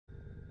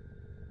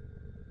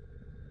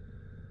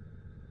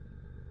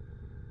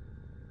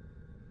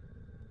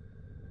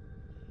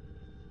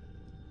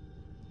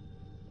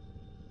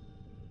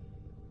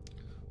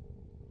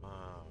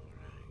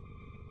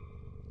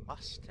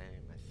last time.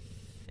 I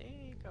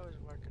think I was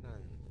working on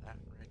that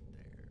right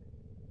there.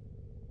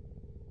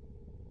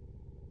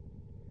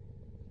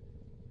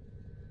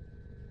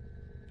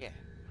 Yeah,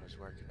 I was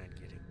working on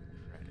getting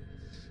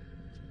credits to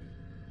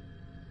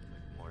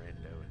put more endo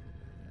into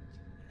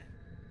that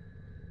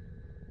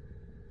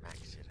and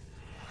max it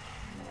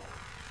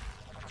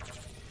out.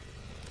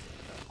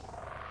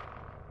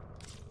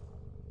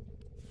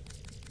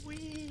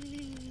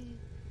 Whee!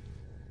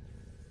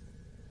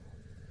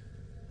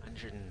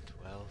 112.3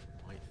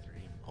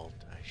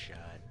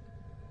 multi-shot,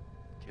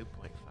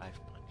 2.5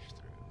 punch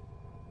through,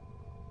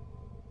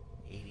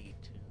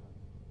 82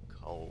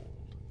 cold.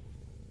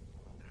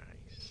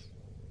 Nice.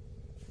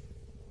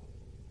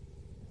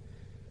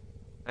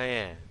 Oh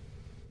yeah,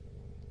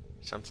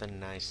 something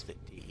nice that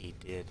DE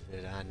did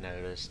that I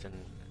noticed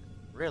and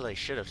really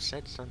should have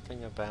said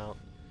something about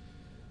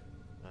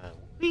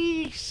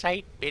wee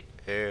site bit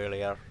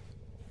earlier.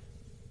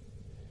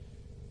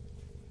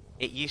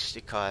 It used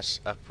to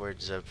cost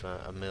upwards of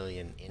a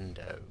million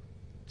Indo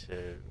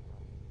to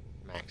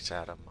max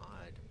out a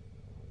mod.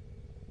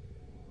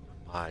 A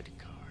mod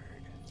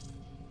card.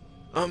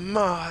 A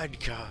mod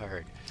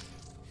card!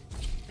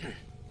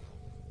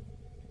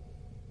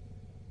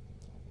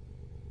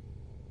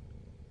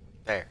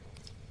 There.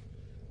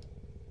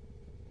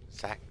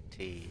 Zac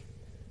T.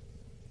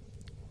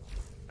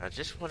 I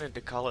just wanted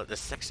to call it the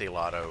Sexy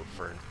Lotto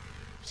for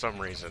some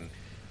reason.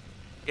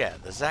 Yeah,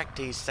 the Zac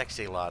T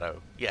Sexy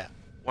Lotto. Yeah,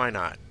 why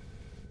not?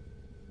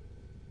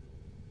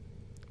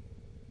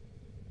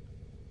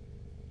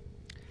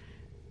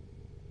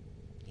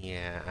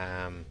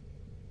 Yeah,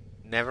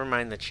 never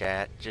mind the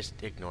chat,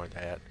 just ignore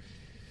that.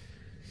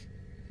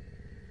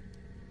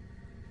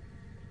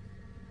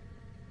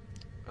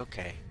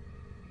 Okay,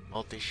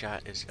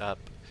 multi-shot is up.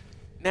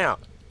 Now,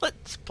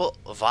 let's put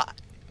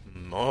that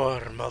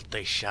more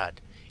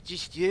multi-shot.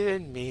 Just you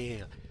and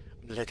me,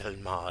 little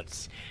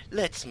mods.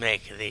 Let's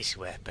make this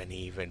weapon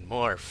even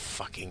more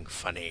fucking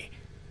funny.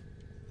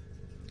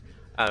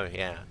 Oh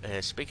yeah,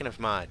 speaking of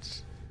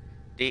mods,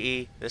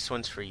 DE, this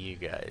one's for you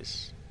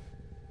guys.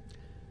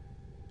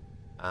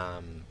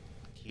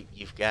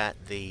 You've got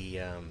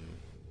the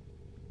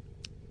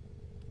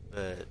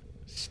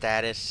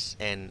status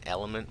and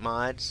element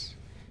mods.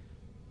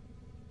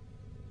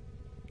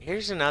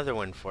 Here's another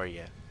one for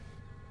you.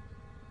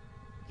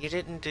 You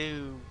didn't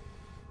do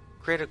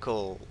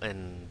critical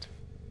and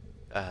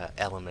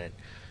element.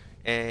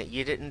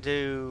 You didn't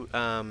do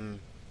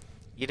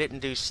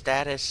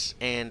status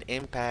and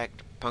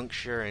impact,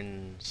 puncture,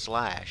 and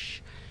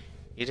slash.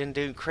 You didn't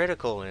do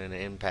critical and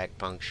impact,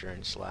 puncture,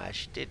 and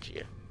slash, did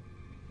you?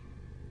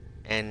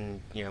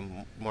 And, you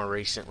know, more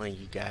recently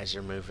you guys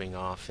are moving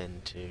off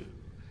into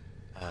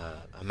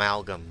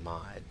amalgam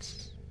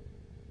mods.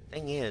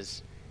 Thing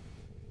is,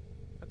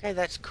 okay,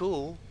 that's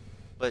cool,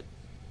 but,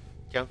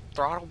 you know,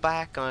 throttle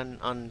back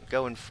on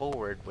going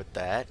forward with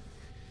that.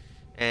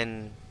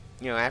 And,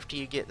 you know, after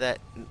you get that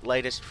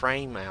latest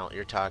frame out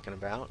you're talking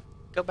about,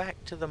 go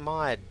back to the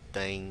mod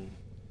thing,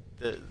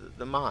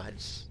 the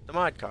mods, the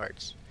mod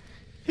cards.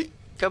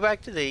 Go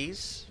back to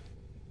these,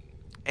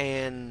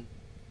 and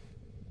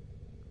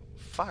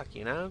fuck,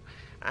 you know,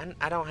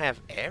 I don't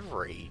have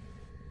every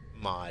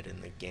mod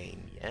in the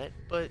game yet,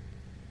 but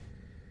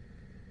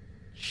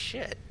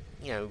shit,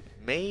 you know,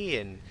 me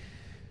and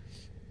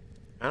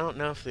I don't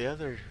know if the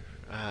other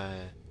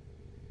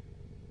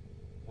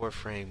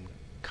Warframe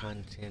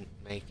content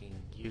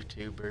making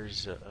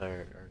YouTubers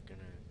are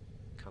gonna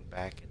come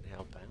back and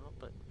help out,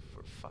 but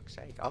for fuck's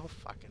sake, I'll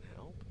fucking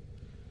help.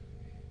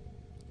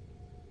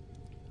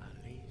 A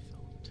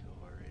lethal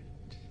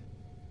torrent.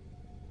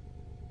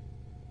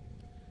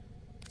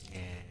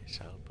 Yes,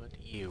 I'll put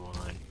you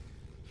on.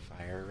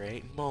 Fire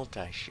rate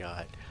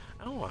multi-shot.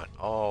 I want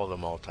all the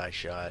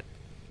multi-shot.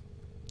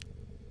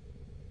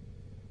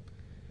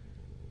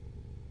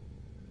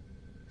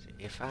 See,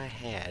 if I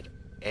had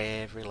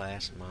every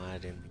last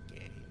mod in the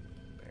game,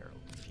 barrel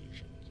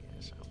diffusion,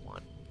 yes, I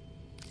want.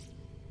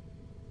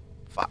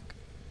 Fuck.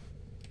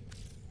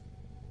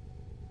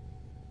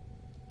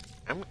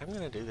 I'm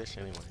gonna do this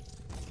anyway.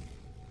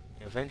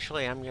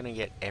 Eventually, I'm gonna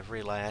get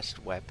every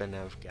last weapon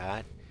I've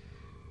got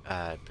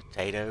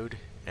potatoed,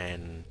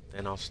 and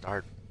then I'll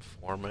start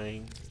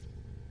forming.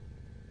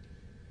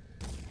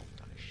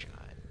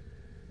 Multi-shot.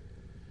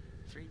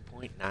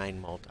 3.9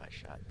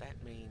 multi-shot.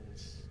 That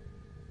means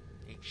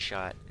each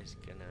shot is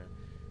gonna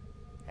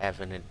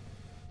have an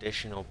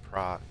additional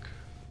proc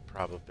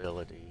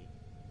probability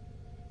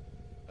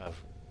of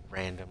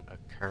random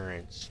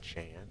occurrence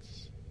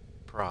chance.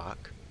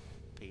 Proc,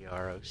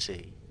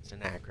 P-R-O-C, it's an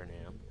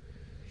acronym,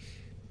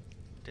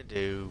 to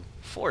do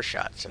 4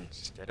 shots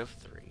instead of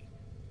 3.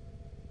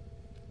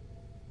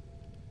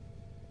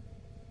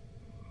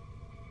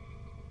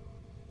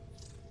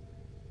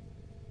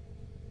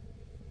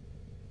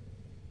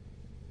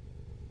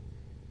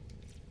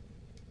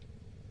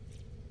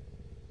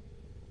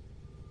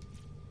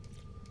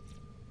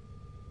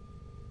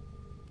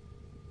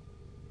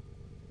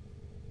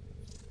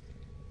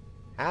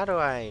 How do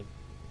I...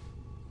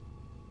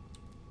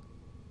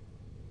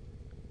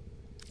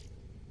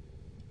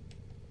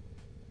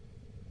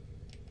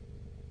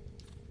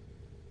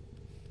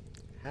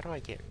 How do I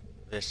get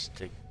this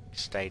to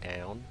stay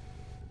down?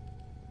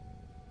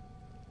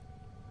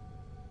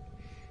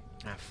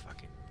 Ah,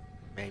 fuck it.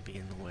 Maybe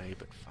in the way,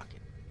 but fuck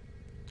it.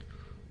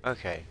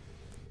 Okay.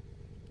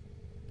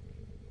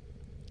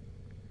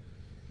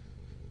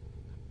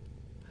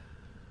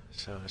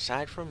 So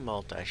aside from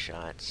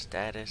multi-shot,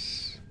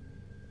 status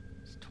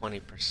is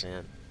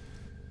 20%.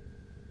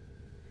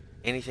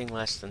 Anything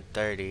less than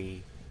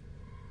 30,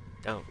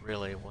 don't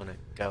really want to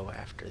go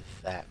after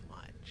that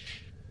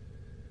much.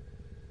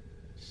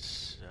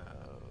 So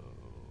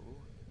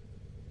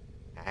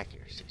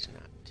accuracy's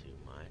not too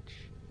much.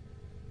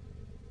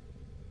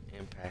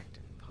 Impact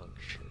and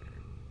puncture.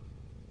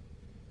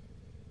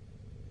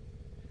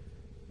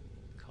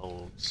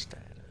 Cold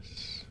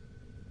status.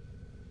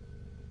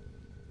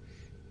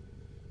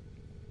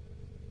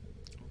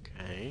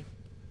 Okay.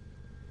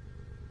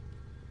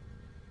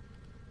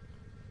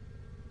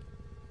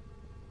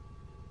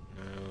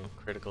 No,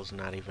 critical's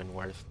not even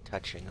worth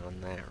touching on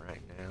that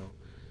right now.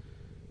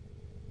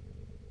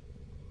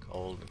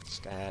 Cold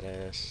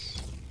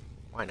status.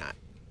 Why not?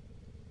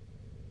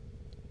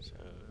 So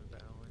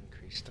that'll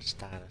increase the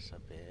status a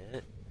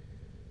bit.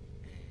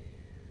 And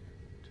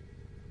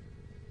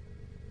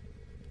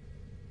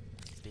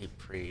deep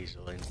freeze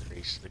will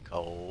increase the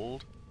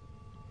cold.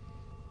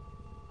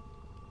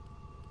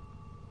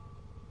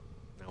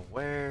 Now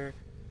where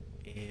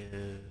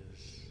is...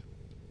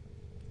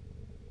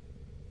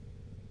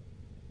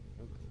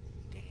 Ooh,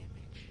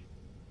 damage.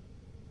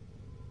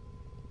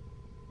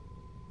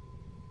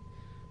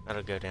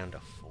 That'll go down to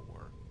 4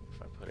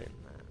 if I put it in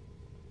that.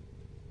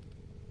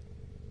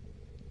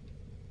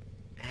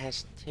 It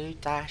has 2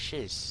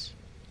 dashes.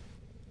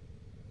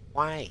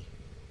 Why?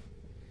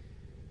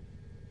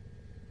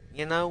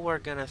 You know we're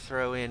gonna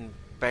throw in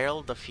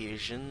barrel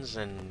diffusions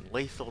and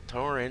lethal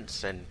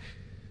torrents and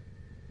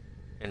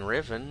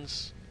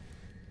Rivens.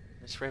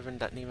 This Riven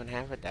doesn't even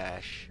have a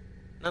dash.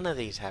 None of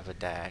these have a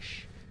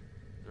dash.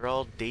 They're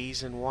all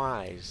D's and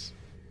Y's.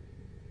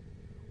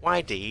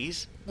 Why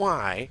D's?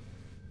 Why?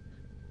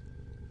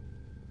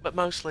 But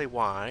mostly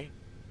why?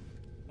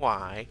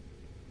 Why?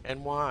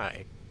 And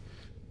why?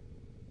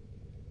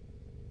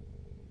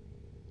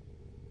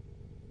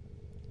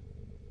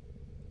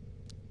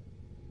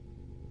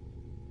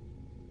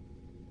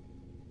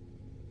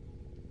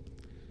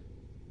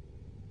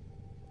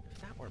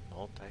 If that were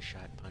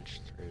multi-shot punch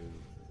through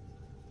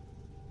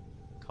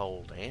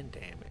cold and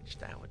damage,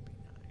 that would be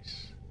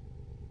nice.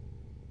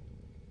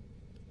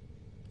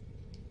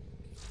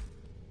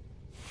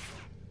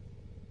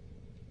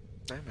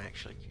 I'm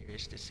actually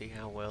curious to see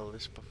how well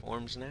this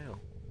performs now.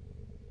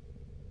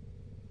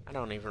 I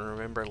don't even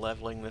remember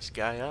leveling this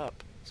guy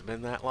up. It's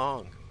been that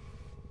long.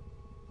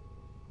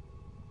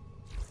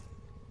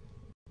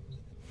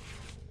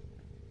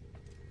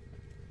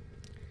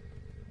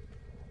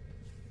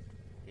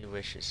 He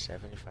wishes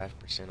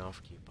 75%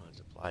 off coupons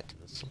applied to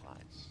the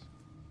slots.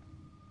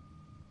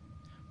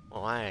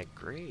 Well, I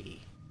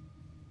agree.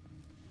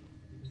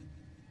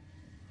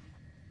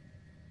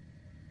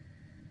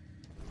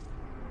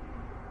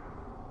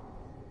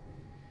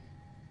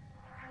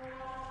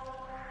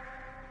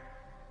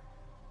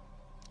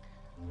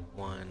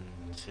 One,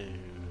 2,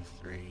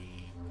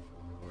 3,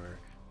 4,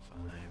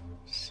 5,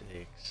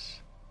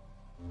 6,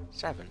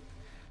 7.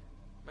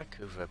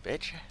 Makuva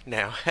bitch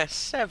now has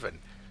 7.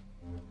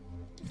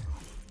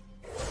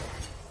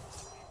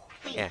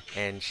 Yeah,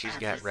 and she's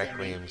got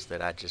Requiems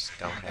that I just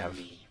don't have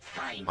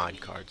mod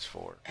cards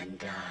for.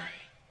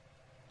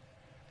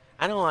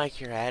 I don't like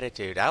your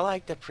attitude. I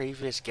like the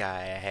previous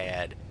guy I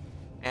had.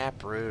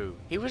 Apru.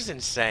 He was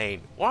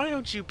insane. Why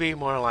don't you be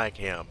more like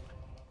him?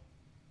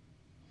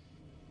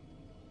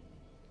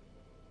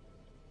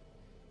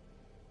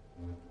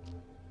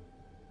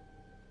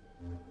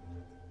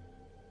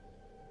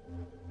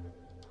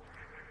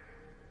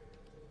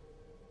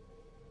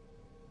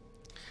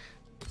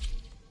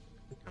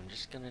 I'm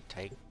just gonna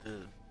take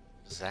the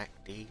Zac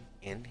D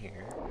in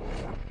here.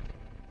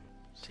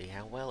 See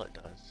how well it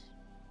does.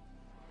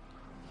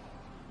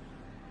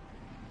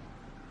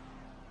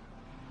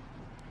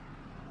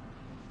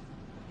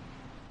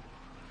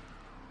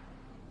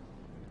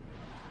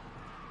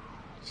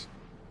 Just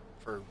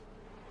for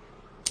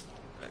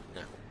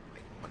no,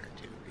 like 1 or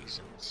 2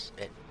 reasons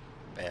at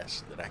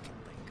best that I can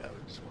think of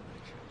is what I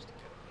chose to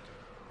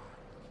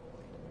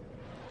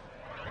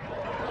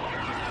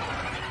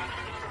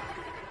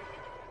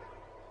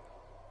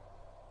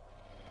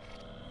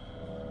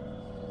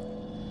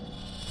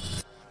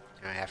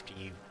go after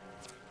you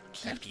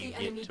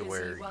get to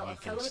where you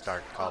can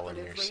start calling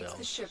yourself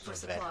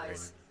a veteran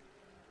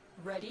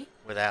Ready?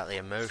 without the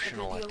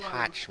emotional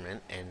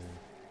attachment and,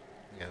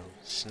 you know,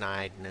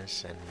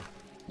 snideness and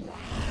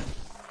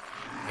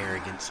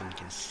arrogance and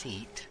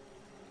conceit.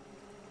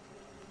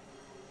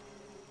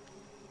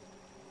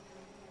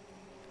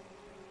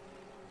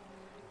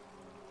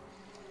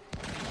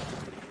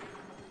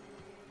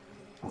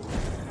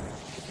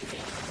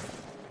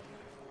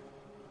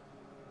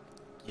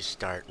 You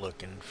start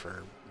looking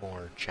for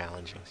more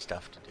challenging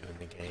stuff to do in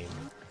the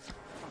game.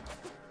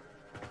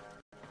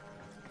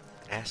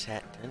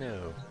 Asshat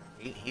Tenno.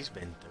 He's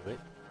been through it.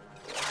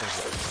 He knows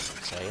what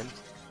I'm saying.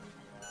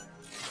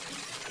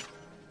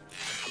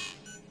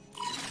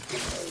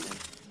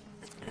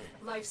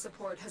 Life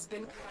support has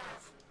been cut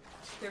off.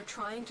 They're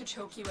trying to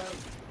choke you out.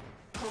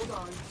 Hold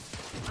on.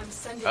 I'm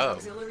sending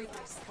auxiliary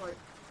life support.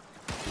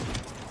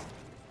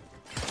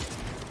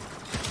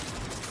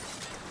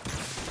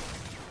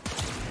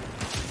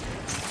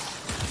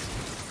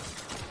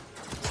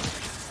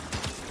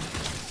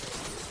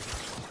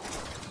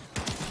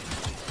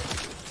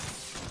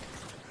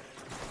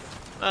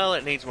 Well,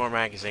 it needs more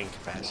magazine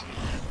capacity.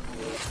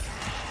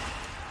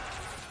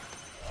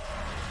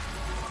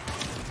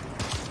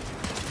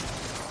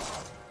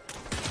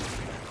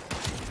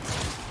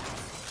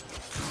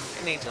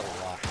 It needs a lot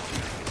more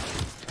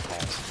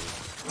capacity.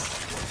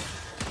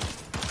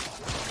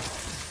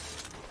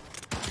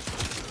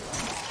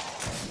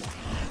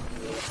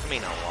 I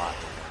mean, a lot.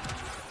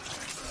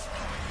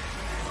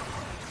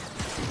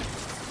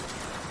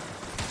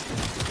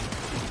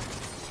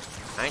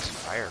 Nice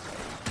fire rate.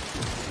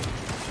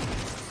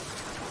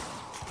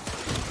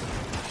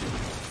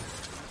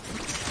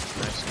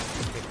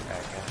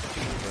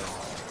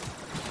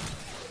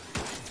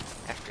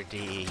 After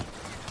DE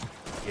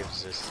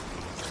gives us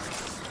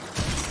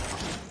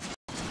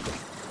the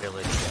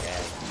ability to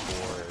add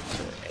 4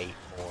 to 8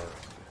 more.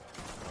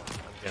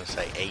 I'm gonna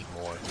say 8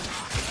 more.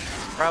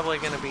 Probably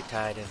gonna be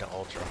tied into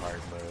ultra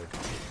hard mode.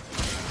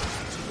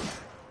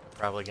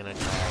 Probably gonna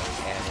try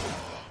adding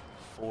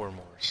 4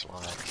 more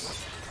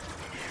slots.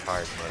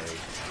 Hard mode.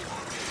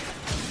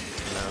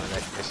 No,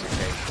 that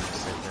dissertation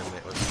said them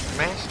it was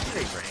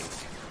mastery rank.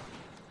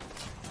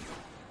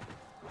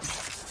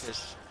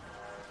 Just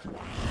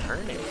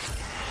earn it.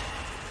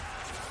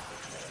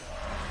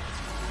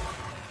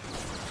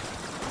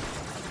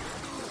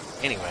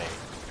 Anyway,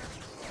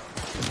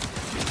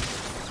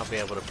 I'll be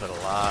able to put a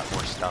lot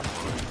more stuff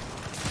on it.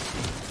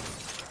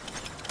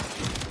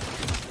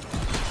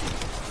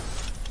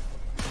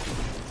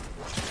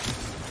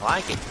 I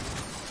like it.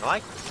 I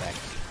like the fact.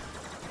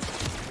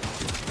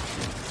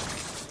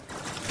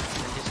 I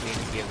just need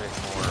to give it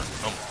more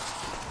oomph.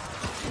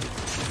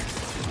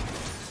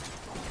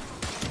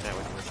 That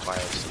would require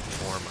some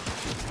form.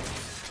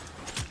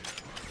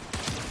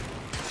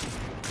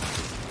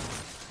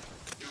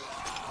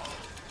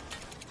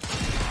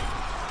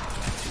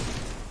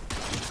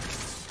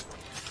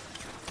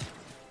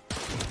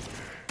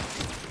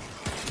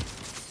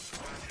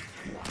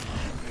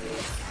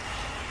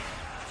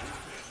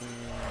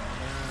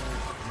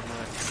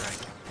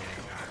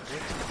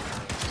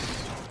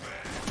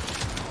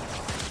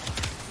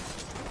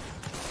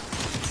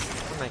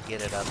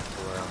 Get it up to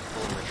where I'm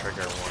pulling the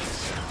trigger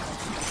once and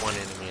one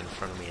enemy in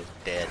front of me is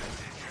dead.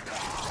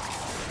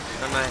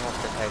 I might have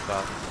to take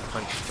off and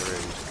punch through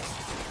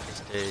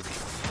this dude.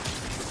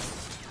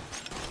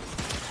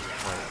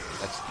 Oh,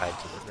 that's tied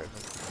to the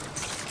ribbon.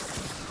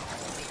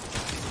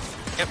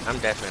 Yep, I'm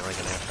definitely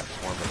gonna have to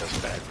form with this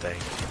bad thing.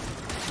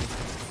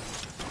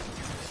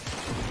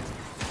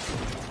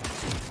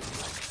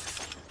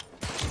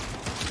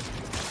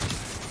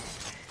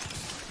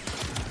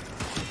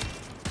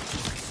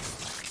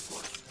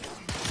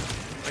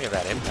 Look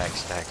at that impact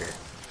stagger.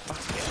 Fuck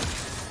yeah.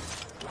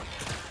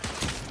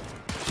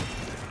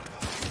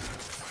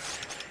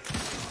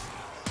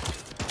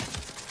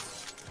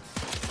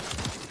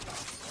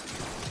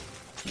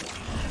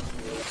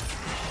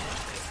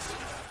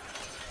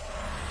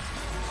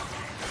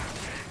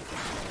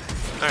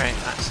 Alright,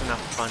 that's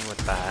enough fun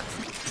with that.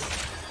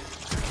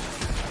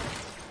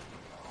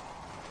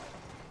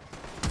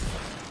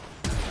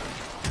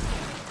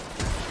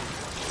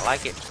 I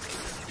like it.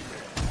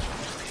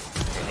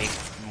 It needs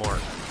more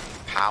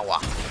power.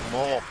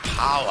 More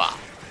power.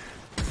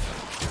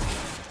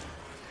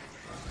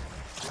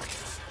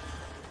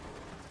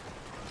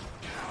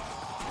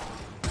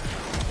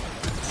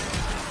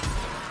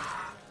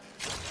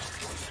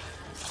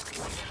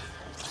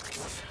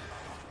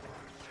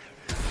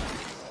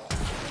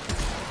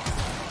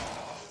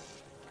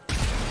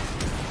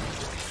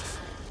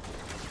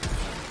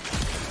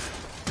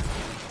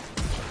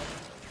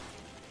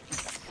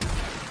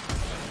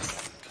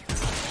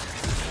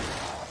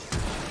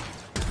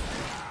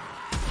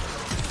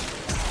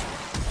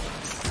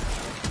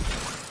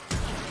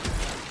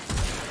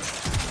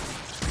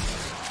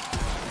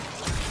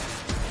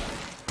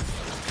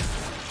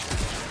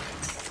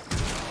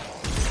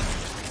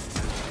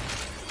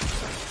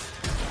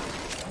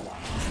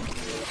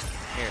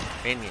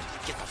 Minion,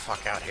 get the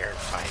fuck out here and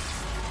fight.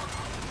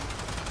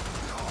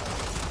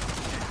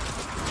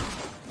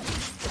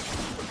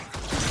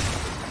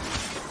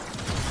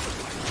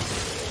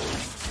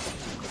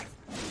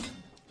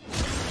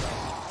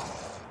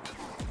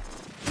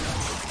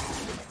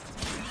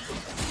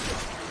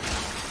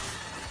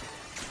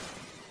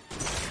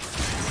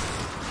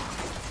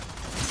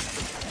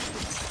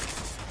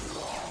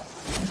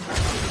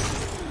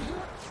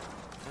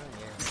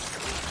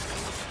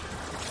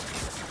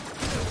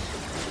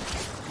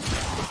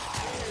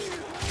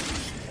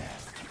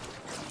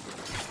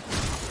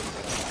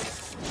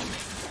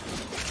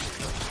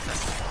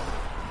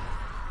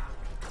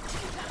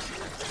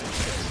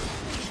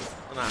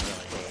 not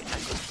really hate. I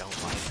just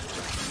don't like it.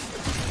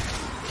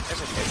 There's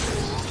a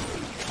difference.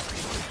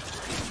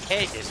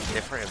 Hate is a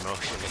different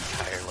emotion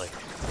entirely.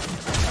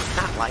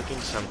 Not liking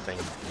something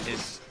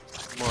is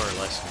more or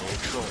less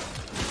neutral.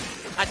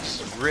 I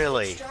just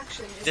really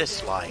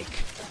dislike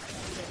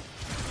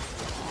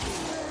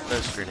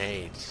those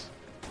grenades.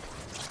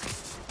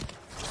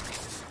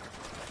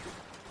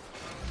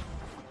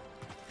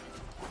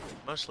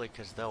 Mostly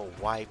because they'll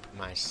wipe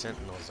my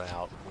sentinels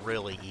out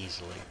really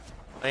easily.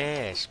 Oh,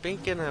 yeah,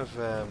 speaking of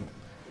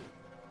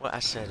what I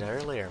said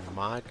earlier,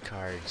 mod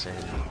cards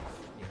and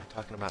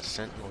talking about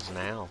sentinels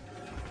now.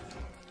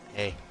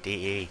 Hey,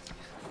 DE.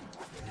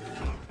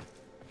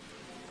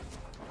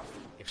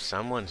 If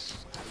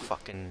someone's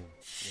fucking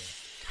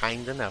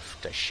kind enough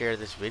to share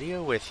this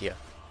video with you,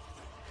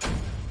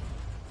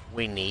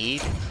 we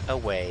need a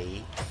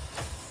way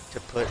to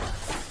put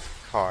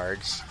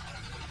cards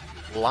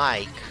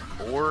like,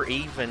 or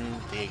even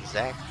the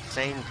exact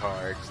same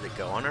cards that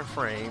go on our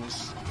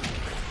frames,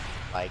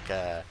 like,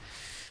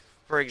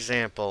 for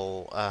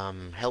example,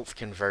 health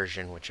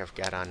conversion, which I've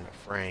got on the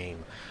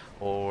frame,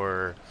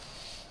 or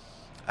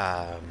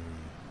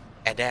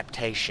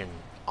adaptation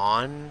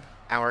on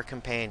our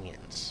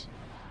companions,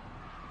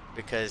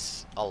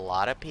 because a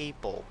lot of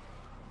people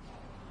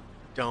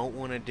don't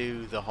want to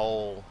do the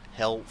whole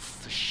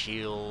health,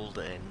 shield,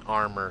 and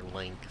armor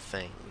link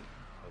thing,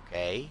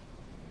 okay?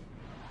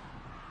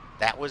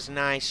 That was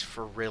nice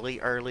for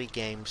really early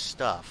game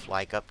stuff,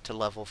 like up to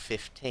level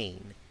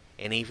 15,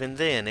 and even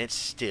then it's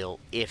still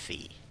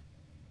iffy.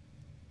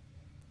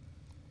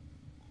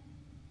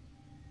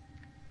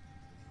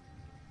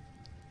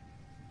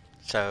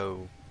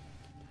 So,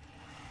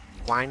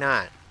 why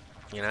not?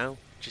 You know?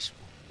 Just,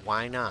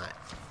 why not?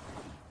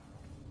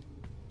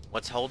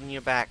 What's holding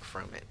you back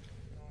from it?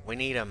 We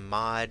need a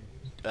mod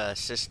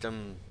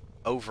system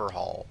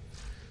overhaul.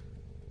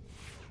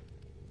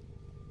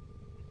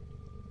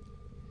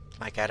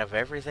 Like, out of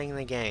everything in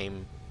the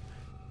game,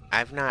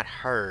 I've not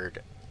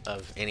heard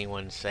of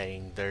anyone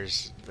saying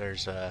there's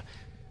a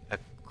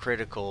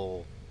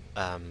critical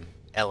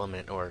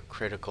element or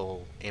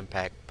critical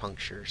impact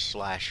puncture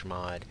slash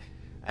mod.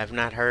 I've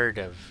not heard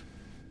of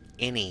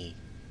any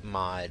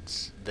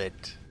mods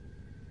that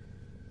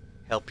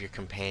help your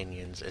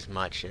companions as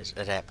much as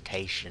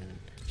adaptation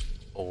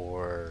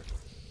or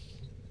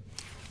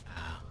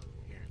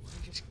here, let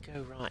me just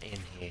go right in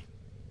here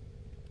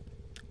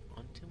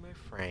onto my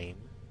frame.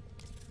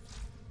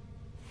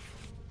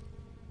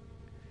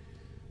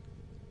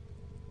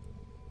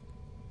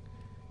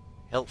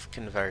 Health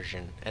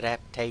conversion,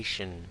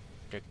 adaptation,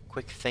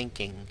 quick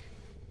thinking,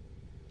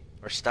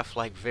 or stuff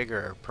like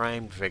vigor or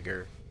primed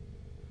vigor,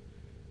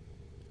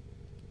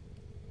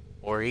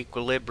 or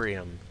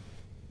equilibrium,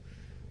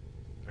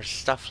 or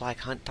stuff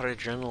like hunter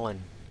adrenaline,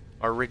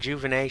 or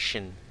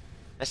rejuvenation.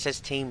 That says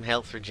team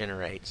health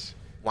regenerates.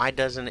 Why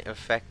doesn't it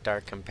affect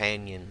our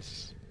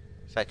companions,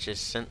 such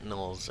as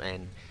sentinels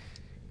and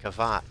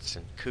kavats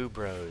and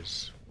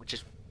kubros? Which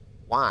is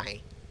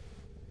why?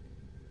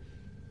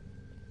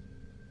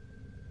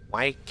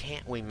 Why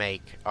can't we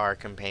make our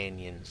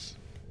companions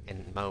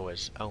and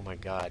MOAs? Oh my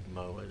god,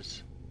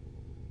 MOAs.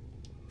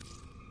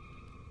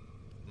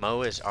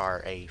 MOAs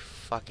are a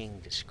fucking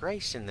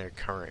disgrace in their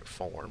current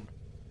form.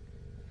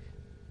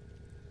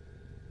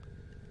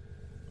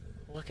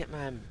 Look at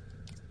my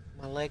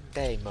leg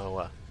day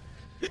MOA.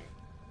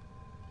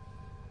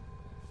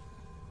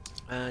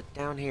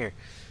 Down here.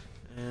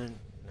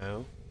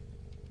 No.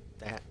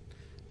 That.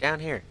 Down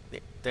here.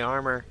 The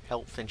armor,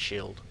 health, and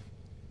shield.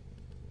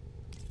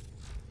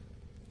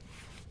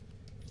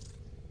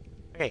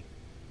 Okay.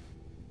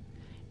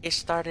 It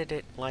started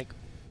at like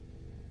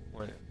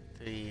when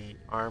the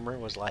armor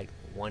was like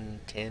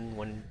 110,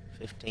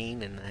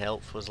 115, and the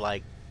health was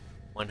like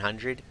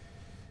 100,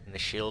 and the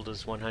shield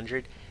was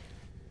 100.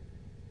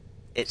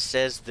 It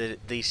says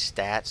that these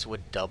stats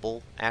would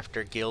double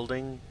after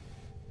gilding,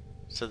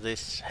 so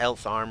this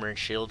health, armor, and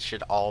shield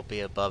should all be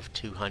above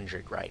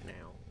 200 right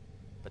now,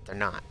 but they're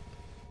not.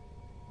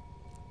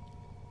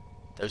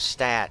 Those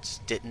stats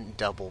didn't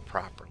double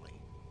properly.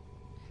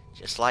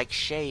 Just like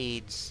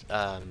Shade's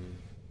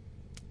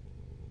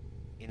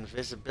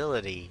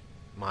invisibility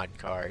mod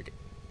card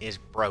is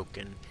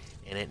broken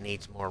and it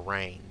needs more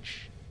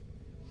range.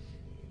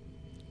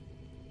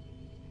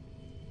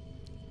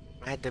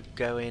 I had to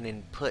go in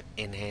and put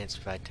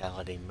enhanced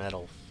vitality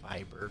metal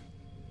fiber.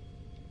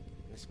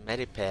 This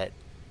Medipet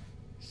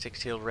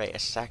 6 heal rate a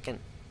second,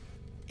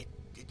 it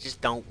just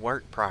don't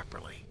work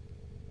properly.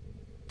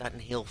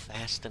 Doesn't heal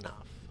fast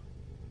enough.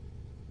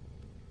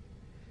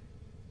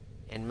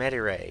 And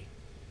Mediray,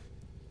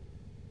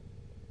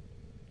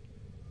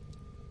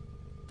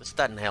 this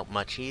doesn't help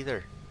much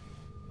either.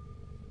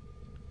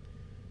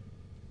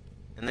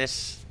 And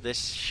this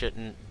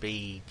shouldn't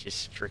be just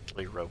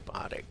strictly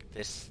robotic.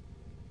 This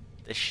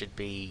should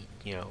be,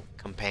 you know,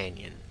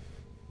 companion.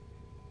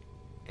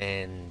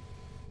 And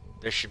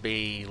there should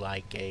be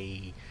like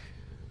a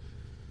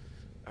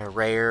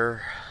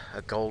rare,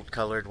 a gold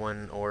colored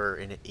one, or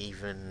an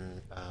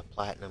even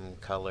platinum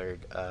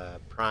colored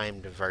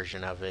primed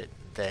version of it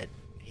that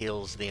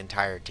heals the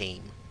entire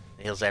team.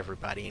 It heals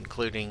everybody,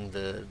 including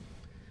the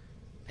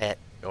pet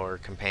or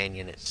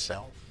companion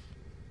itself.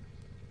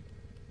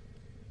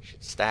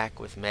 Should stack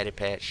with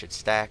Medipet, should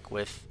stack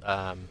with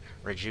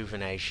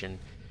Rejuvenation,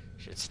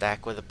 should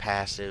stack with a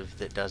passive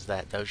that does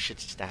that. Those should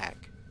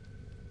stack.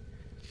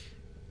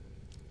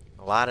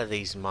 A lot of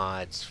these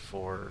mods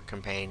for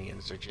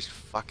companions are just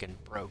fucking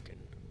broken.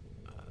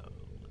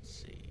 Let's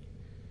see.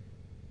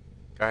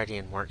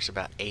 Guardian works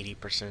about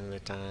 80% of the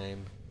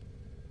time.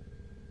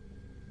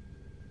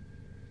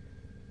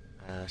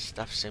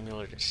 Stuff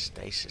similar to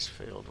Stasis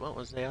Field. What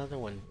was the other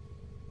one?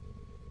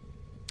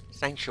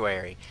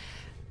 Sanctuary.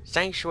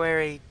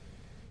 Sanctuary,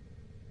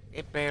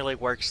 it barely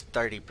works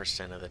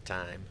 30% of the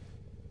time.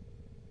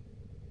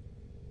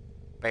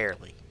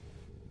 Barely.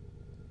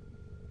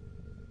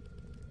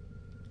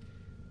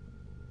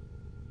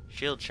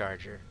 Shield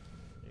Charger.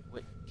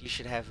 You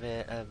should have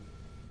a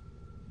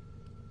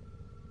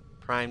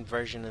primed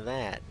version of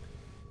that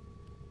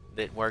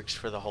works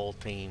for the whole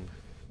team.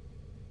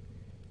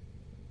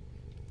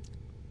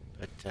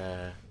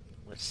 But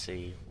let's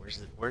see.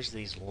 Where's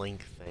these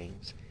link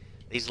things?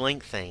 These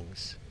link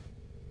things.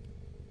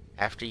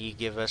 After you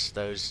give us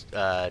those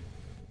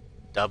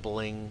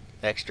doubling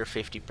extra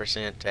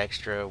 50% to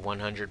extra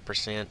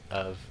 100%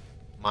 of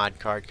mod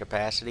card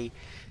capacity,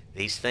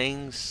 these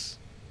things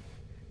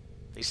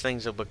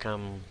will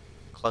become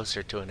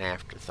closer to an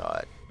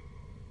afterthought.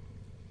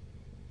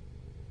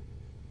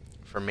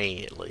 For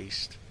me, at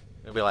least.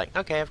 It'll be like,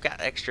 okay, I've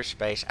got extra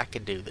space, I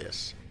could do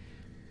this.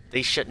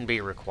 These shouldn't be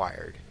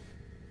required.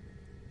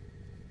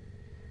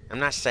 I'm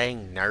not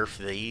saying nerf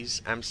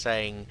these, I'm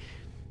saying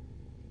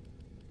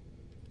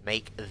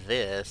make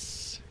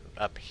this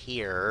up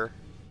here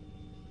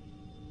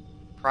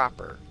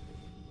proper.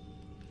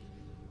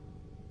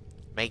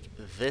 Make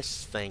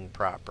this thing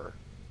proper.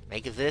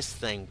 Make this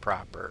thing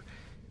proper.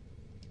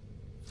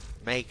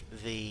 Make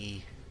the...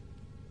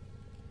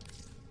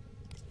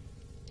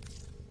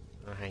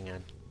 Oh, hang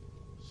on.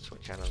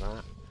 Switch out of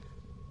that.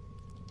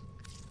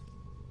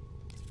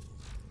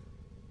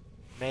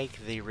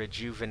 Make the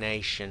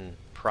rejuvenation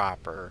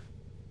proper.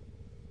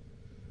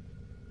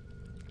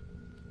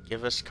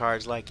 Give us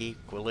cards like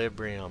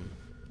Equilibrium,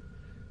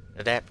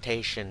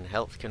 Adaptation,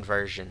 Health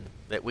Conversion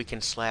that we can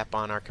slap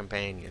on our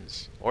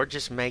companions. Or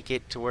just make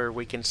it to where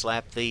we can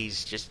slap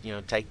these, just, you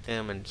know, take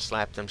them and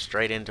slap them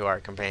straight into our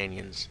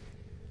companions.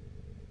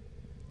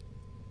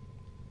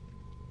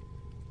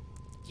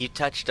 You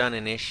touched on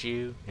an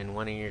issue in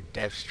one of your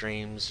dev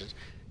streams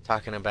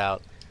talking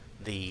about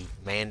the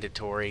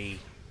mandatory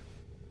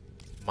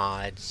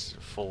mods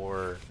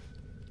for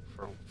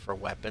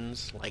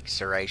weapons like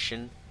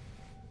Serration.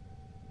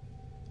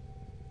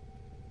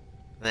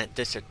 That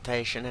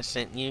dissertation I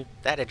sent you,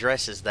 that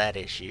addresses that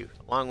issue,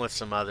 along with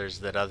some others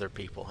that other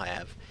people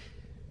have.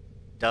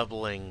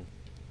 Doubling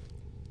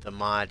the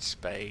mod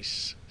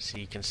space so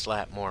you can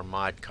slap more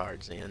mod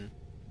cards in.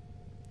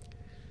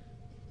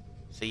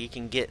 So you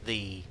can get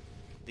these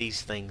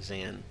things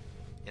in,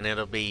 and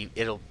it'll be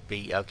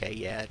okay,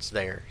 yeah, it's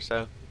there.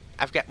 So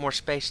I've got more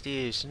space to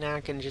use, so now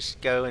I can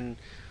just go and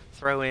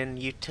throw in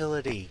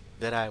utility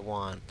that I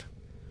want.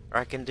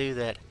 Or I can do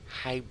that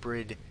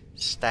hybrid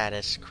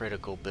status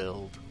critical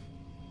build.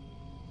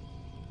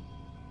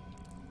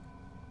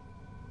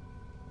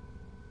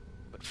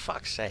 But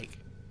fuck's sake,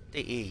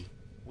 DE,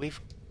 we've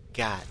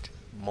got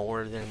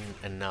more than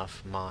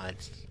enough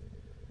mods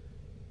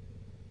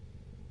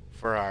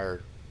for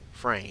our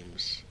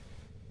frames.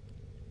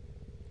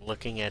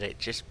 Looking at it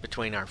just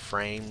between our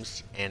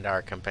frames and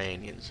our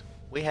companions,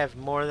 we have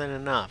more than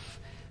enough.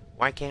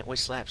 Why can't we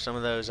slap some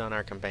of those on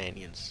our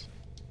companions?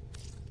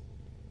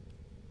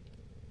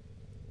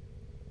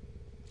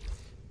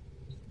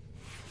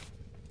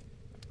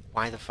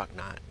 Why the fuck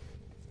not?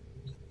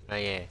 Oh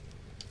yeah.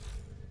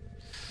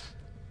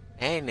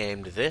 I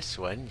named this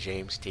one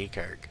James T.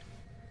 Kirk.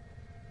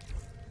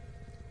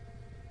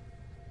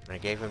 I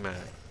gave him a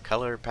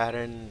color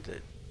pattern to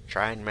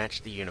try and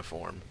match the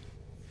uniform.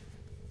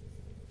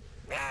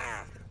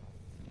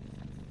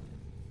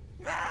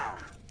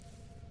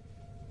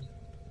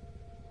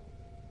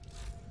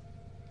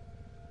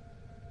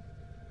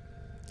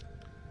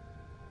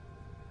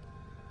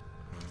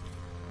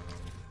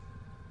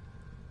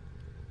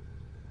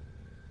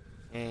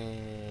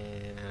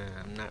 And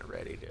I'm not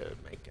ready to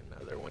make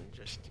another one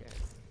just yet.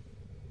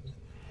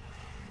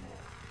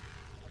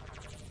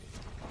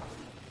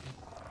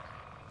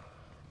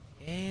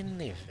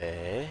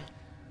 Anyway,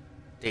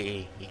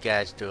 you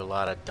guys do a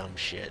lot of dumb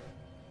shit.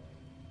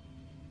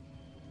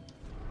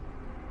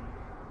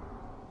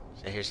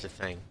 So here's the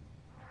thing.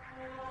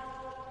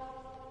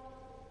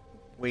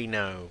 We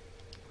know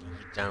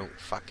you don't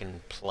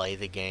fucking play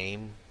the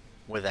game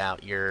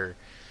without your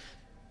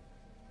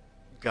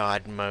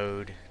God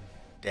mode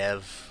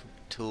dev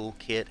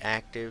toolkit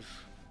active.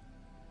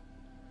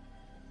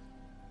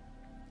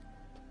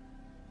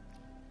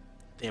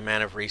 The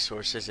amount of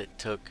resources it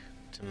took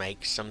to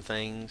make some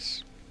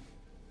things,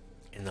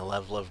 and the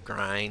level of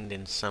grind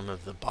in some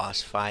of the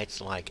boss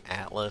fights like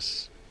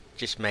Atlas,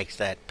 just makes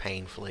that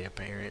painfully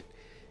apparent.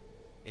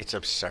 It's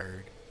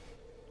absurd.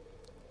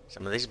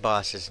 Some of these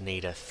bosses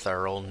need a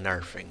thorough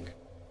nerfing.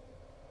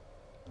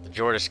 The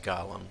Jordas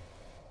Golem,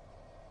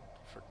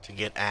 to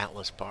get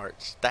Atlas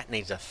parts, that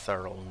needs a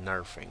thorough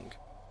nerfing.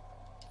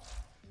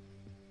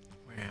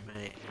 Where am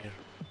I at here?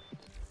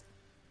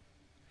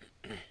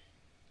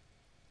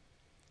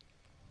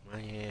 Oh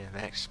yeah,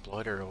 the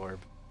Exploiter Orb.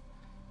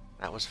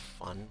 That was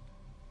fun.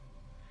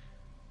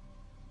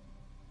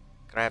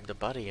 Grab the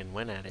buddy and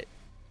win at it.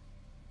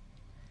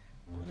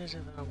 What is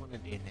it that I want to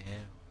do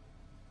now?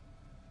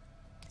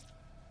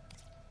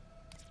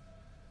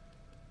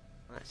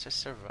 That's a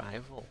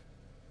survival.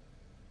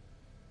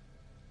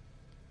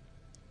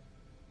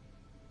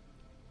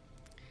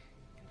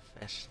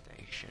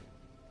 Infestation.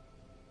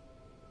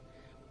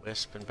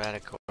 Wisp and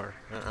Batacore.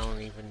 I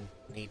don't even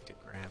need to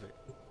grab it.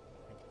 I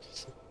can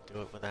just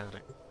do it without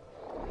it.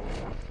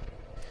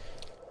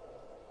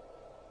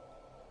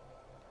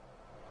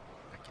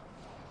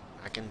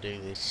 I can do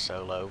this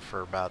solo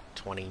for about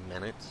 20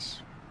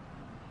 minutes.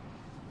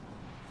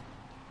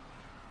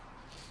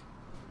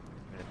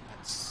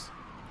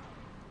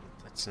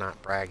 That's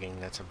not bragging,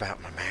 that's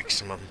about my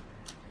maximum.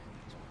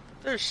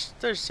 There's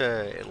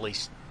at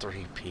least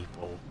 3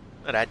 people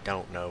that I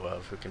don't know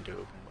of who can do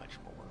it much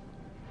more.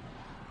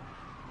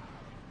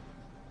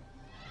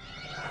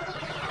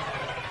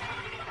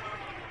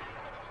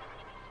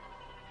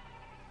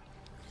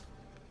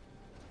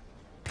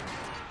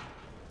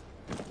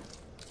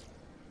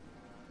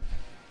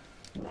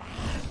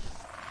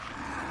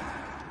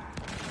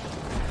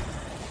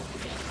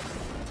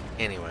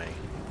 Anyway,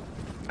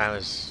 I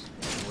was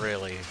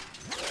really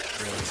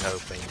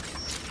hoping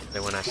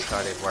that when I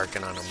started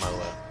working on a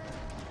MOA,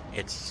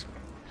 its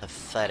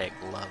pathetic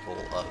level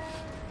of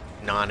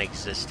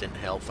non-existent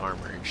health,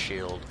 armor, and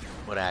shield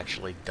would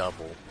actually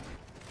double.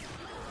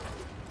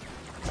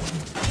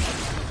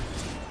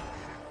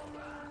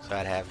 So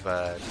I'd have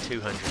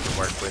 200 to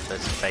work with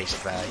as a base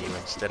value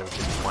instead of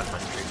just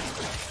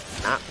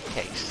 100. Not the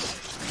case.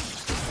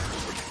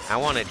 I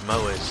wanted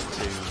MOAs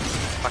to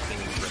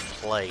fucking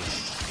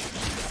replace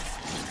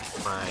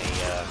my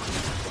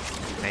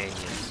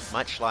companions,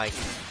 much like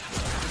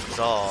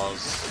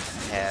Zaws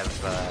have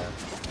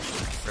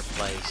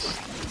replaced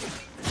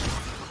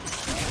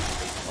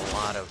a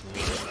lot of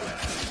melee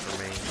for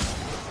me.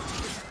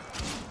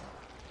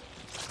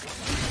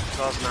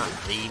 Zaw's not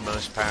the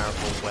most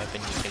powerful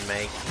weapon you can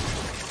make,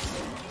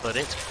 but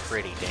it's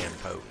pretty damn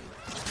potent.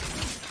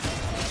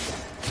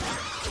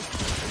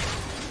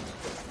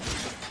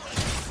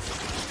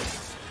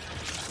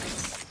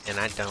 And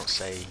I don't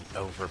say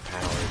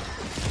overpowered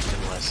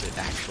unless it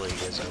actually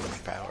is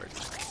overpowered.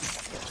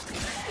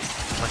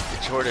 Like the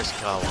Jordas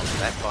Golem,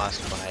 that boss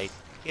fight,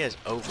 he has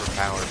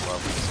overpowered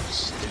levels of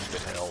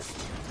stupid health.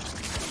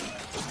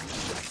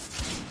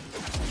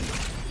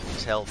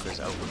 His health is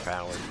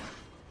overpowered.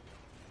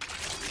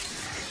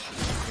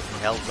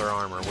 Health or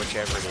armor,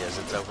 whichever it is,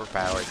 it's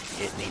overpowered.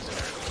 It needs a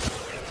nerf.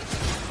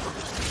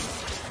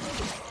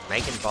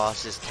 Making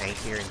bosses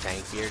tankier and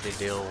tankier to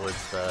deal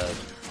with,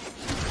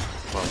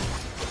 well,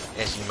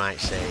 as you might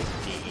say,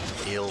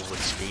 deal with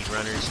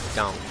speedrunners.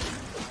 Don't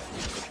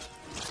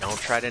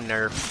try to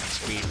nerf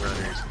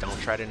speedrunners. Don't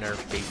try to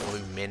nerf people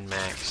who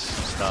min-max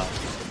stuff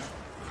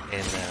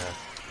and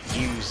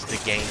use the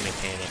game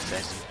mechanics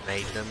as you've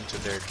made them to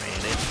their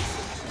advantage.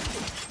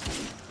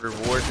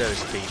 Reward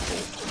those people.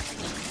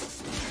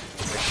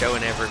 They're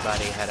showing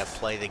everybody how to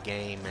play the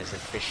game as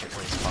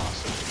efficiently as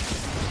possible.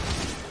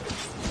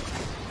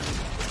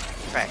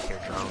 Back here,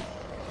 drone.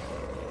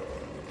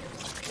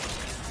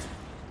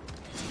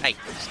 Hey,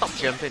 stop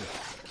jumping.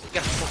 You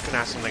got a fucking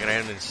ass on the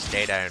ground and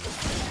stay down.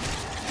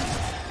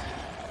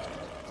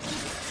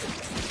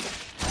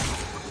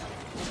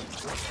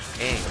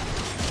 And,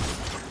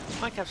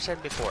 like I've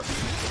said before,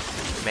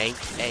 make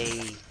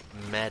a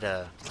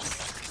meta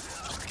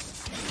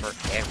for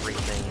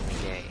everything in the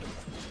game.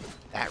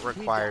 That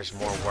requires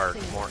more work,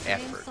 more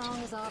effort.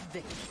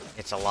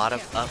 It's a lot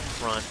of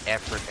upfront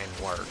effort and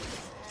work,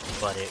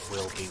 but it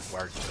will be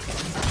worth it.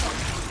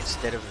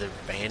 Instead of the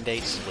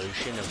band-aid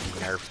solution of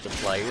nerf the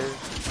player,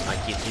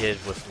 like you did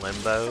with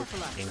Limbo,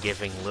 and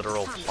giving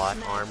literal plot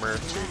armor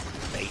to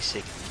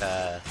basic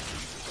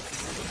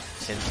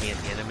sentient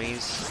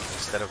enemies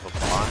instead of a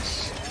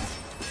boss,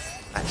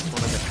 that's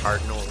one of the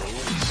cardinal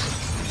rules.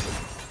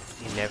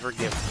 You never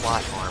give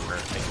plot armor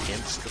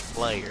against the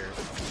player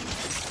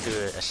to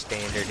a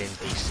standard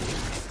NPC.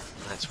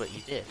 That's what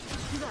you did.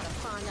 You gotta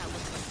find out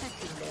what's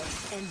protecting them,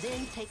 and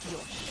then take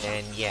your shot.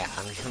 And yeah,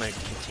 I'm gonna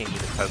continue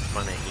to poke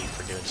fun at you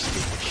for doing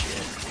stupid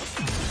shit.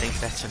 I think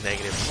that's a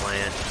negative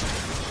slant.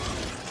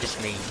 Just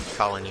me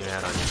calling you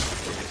out on your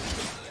stupidity.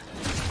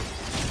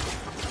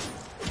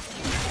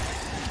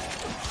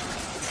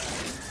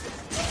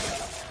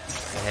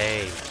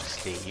 Hey,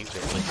 Steve, you've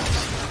been listening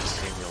to the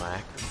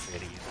simulacrum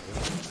video.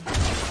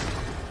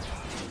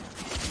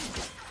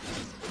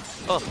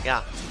 Oh,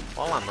 yeah.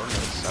 While I'm on the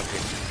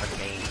subject of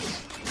games,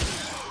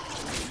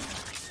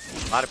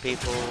 a lot of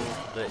people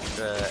that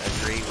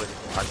agree with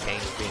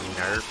arcanes being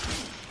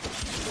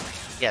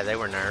nerfed, yeah, they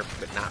were nerfed,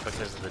 but not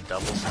because of the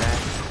double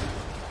stack.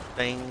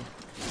 thing,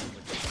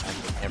 which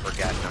I've never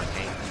gotten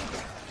arcane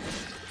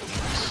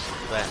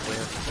that with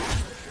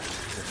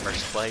in the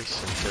first place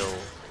until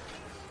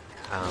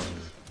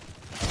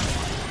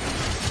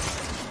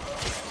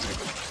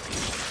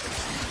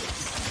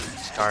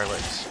Scarlet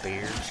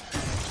Spear.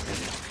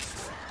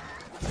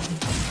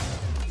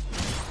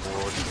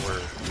 Boards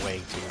were way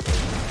too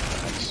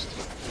overpriced.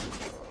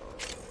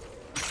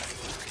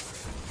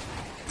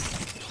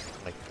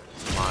 Like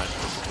the mods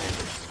and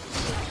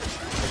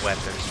the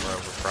weapons were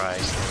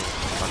overpriced,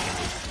 and fucking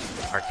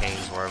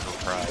arcanes were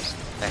overpriced.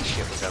 That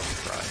shit was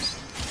overpriced.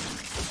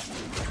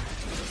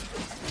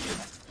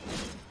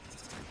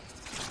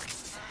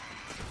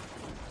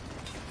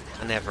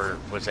 I never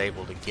was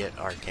able to get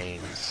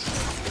arcanes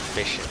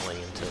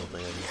efficiently until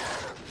then.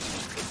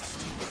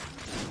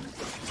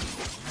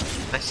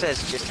 That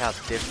says just how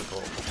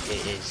difficult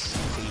it is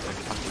to even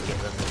fucking get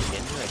them to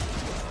begin with.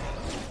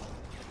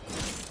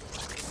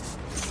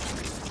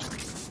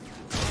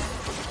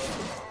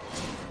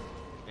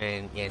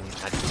 And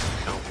I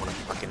just don't want to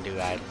fucking do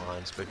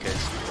Eidolons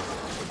because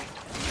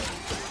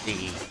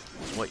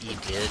what you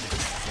did,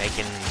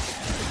 making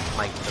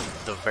like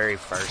the very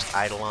first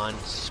Eidolon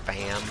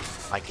spam,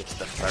 like it's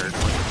the third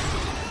one.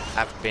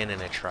 I've been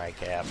in a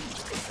tri-cap.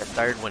 The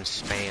third one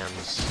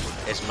spams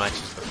as much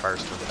as the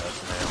first one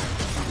does now.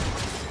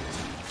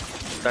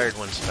 The third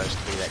one's supposed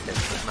to be that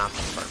difficult, not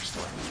the first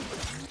one.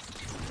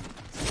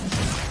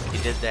 You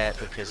did that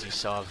because you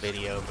saw a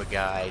video of a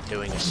guy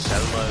doing a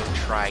solo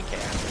tri-cap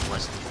in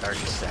less than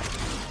 30 seconds.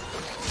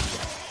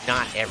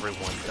 Not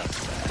everyone does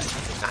that.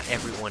 Not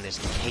everyone is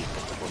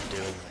capable of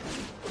doing that.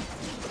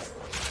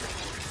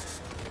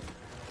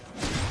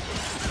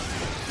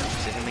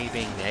 This isn't me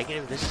being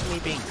negative, this is me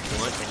being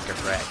blunt and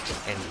direct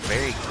and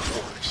very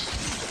coarse.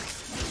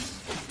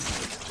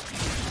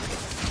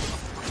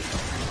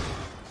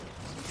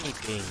 Me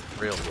being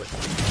real with you.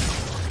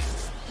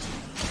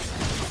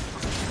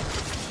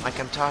 Like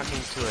I'm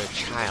talking to a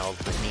child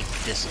that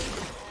needs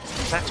discipline.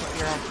 Because that's what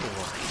you're acting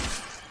like.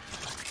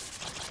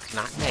 It's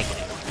not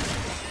negative.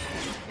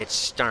 It's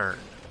stern.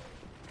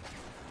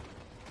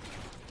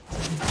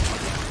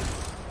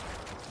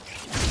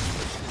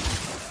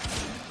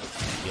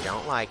 If you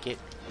don't like it,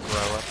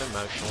 grow up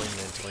emotionally,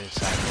 mentally, and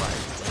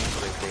psychologically and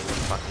quit being a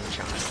fucking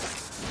child.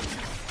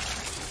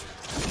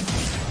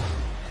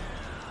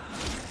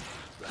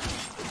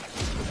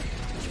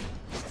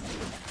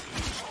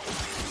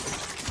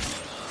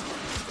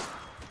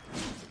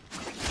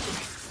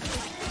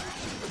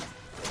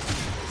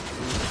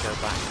 Go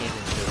back in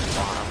and do a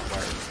lot of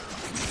work.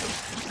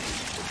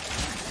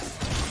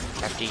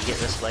 After you get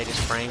this latest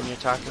frame you're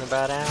talking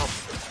about out,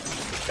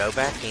 go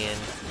back in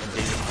and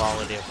do the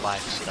quality of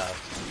life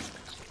stuff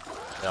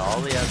that all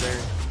the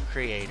other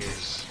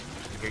creators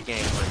of your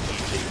game on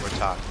YouTube were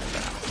talking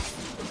about.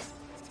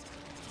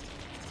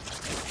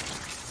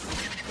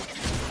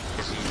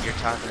 Because you're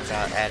talking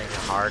about adding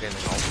a hard and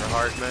an ultra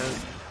hard mode.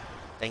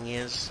 Thing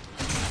is,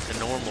 the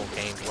normal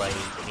gameplay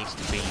needs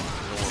to be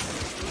normal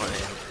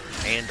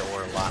and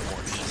or a lot more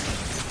easy,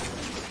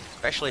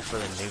 especially for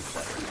the new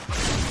player.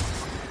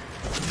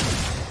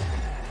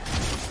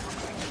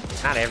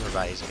 Not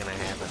everybody's going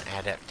to have an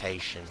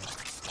adaptation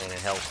and a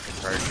health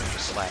conversion to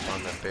slap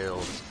on their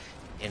builds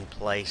in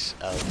place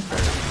of their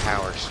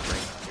power,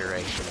 strength,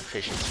 duration,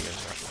 efficiency, and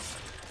stuff.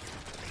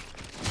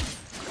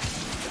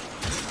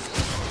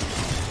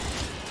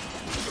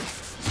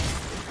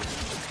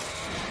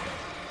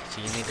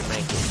 So you need to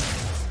make it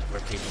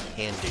where people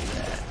can do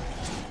that.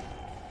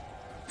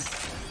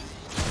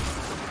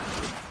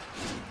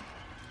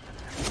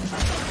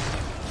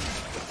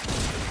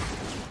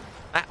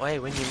 That way,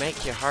 when you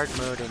make your hard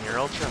mode and your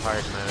ultra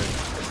hard mode,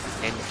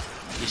 and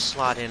you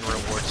slot in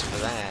rewards for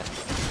that,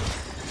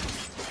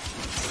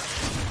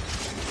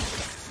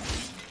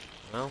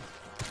 well,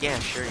 yeah,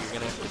 sure, you're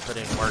gonna have to put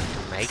in work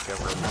to make a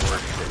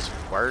reward that's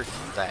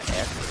worth that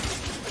effort,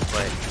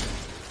 but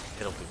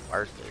it'll be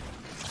worth it.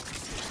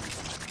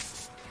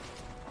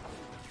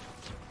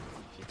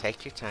 If you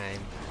take your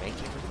time, make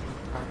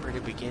everything proper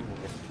to begin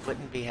with, you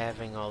wouldn't be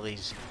having all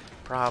these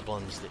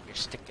problems that you're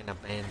sticking a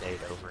band-aid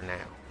over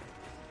now.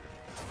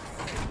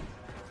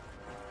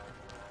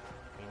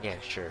 Yeah,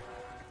 sure.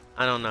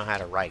 I don't know how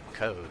to write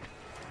code.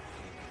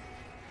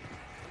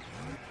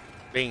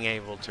 Being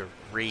able to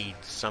read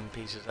some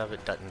pieces of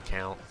it doesn't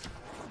count.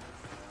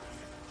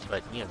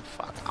 But, you know,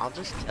 fuck, I'll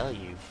just tell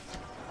you.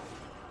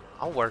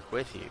 I'll work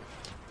with you.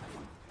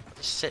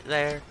 Just sit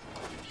there,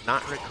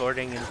 not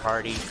recording in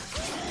party,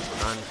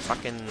 on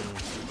fucking,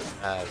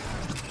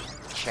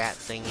 chat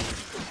thingy.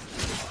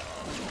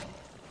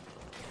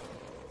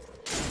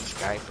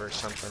 Skype or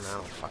something, I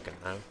don't fucking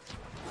know.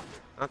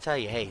 I'll tell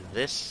you, hey,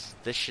 this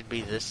should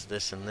be this,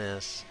 this, and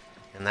this,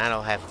 and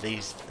that'll have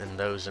these and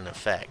those and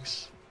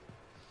effects.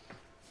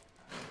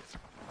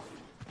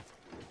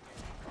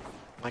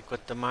 Like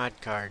with the mod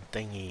card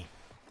thingy,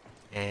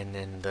 and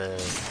then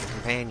the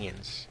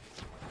companions.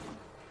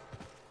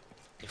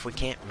 If we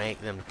can't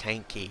make them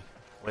tanky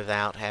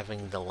without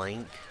having the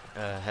link,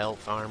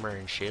 health, armor,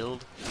 and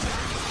shield,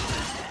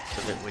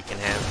 so that we can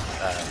have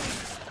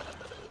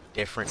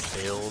different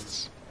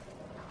builds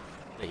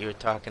that you were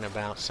talking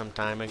about some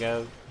time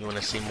ago? You want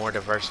to see more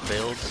diverse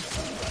builds?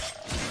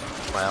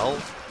 Well,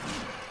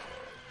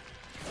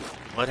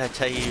 what'd I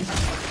tell you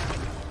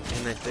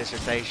in the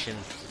dissertation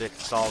that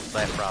solves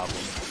that problem?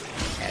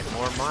 Add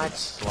more mod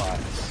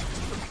slots.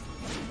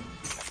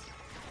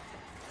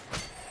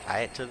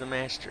 Tie it to the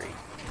mastery.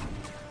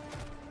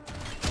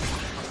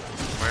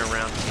 Somewhere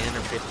around 10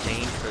 or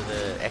 15 for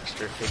the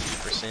extra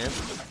 50%.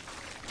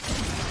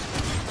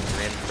 And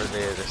then for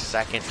the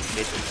second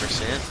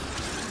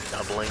 50%,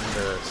 doubling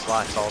the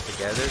slots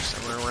altogether,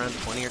 somewhere around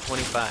 20 or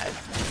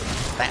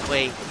 25. That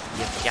way,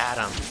 you've got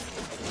them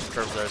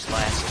for those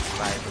last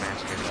 5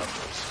 master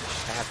levels.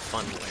 Have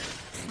fun with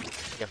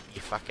it.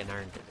 You fucking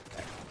earned it at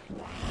that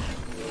point.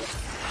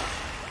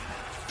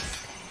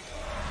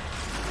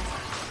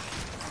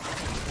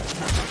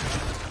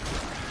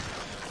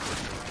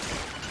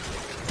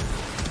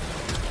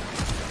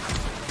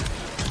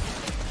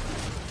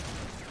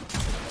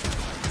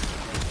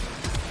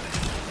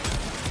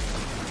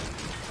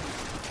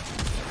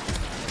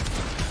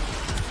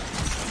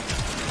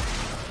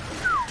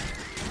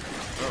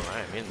 Oh,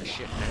 I'm in the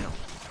shit now.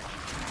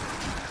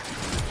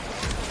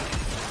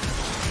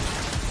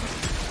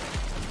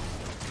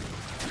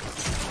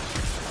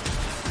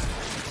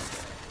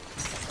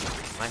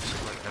 My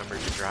support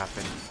numbers are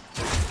dropping.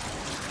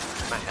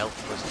 My health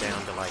was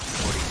down to like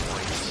 40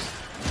 points.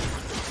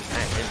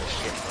 I'm in the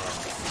shit now.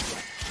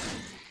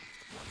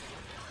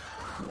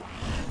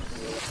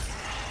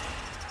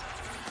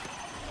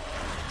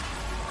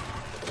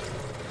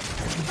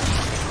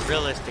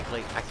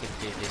 Realistically, I could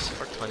do this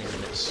for 20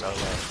 minutes solo.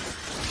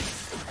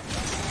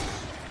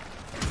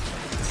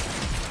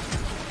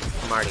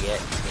 I'm already at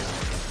 10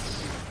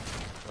 minutes.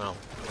 Well,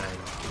 9.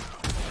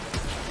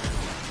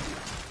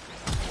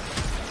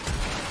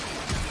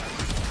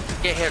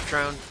 Get here,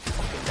 drone.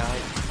 Fucking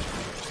died.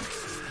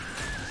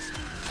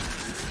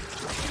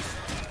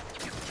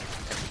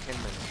 Every 10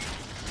 minutes.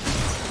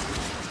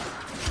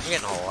 I'm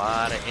getting a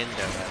lot of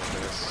endo out of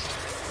this.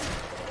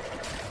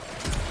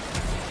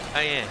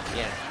 Oh yeah,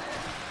 yeah.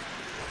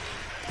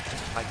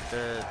 Like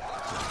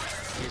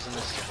using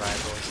the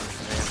survival as an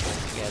example.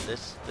 Yeah,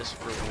 this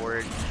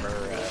reward for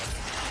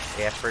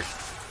the effort,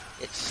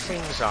 it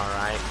seems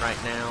alright right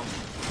now.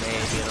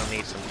 Maybe it'll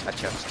need some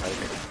touch-ups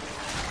later.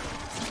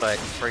 But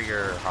for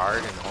your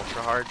hard and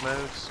ultra hard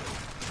modes,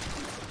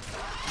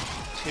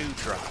 2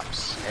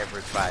 drops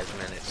every 5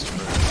 minutes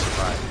for the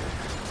survivor.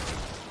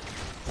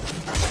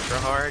 Ultra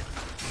hard,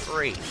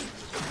 3.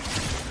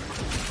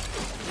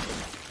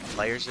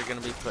 Players are going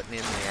to be putting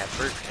in the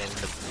effort and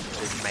to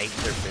make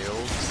their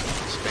builds,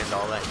 spend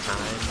all that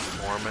time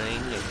forming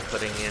and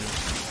putting in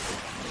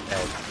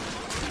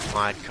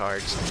mod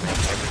cards to make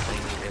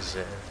everything as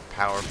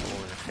powerful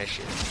and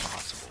efficient as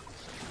possible.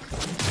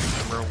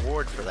 Some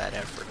reward for that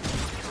effort.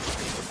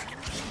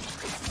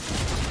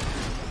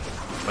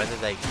 Whether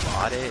they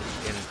bought it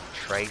in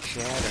trade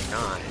chat or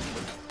not,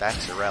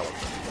 that's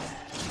irrelevant.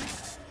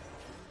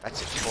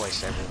 That's a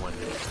choice everyone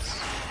makes.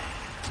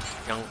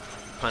 Don't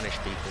punish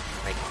people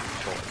for making a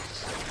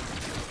choice.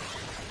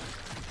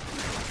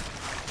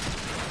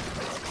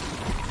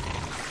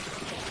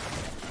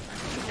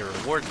 You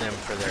reward them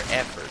for their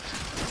effort.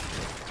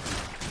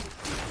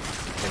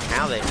 And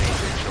how they made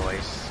their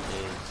choice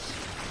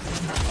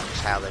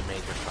is how they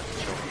made their fucking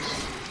choice.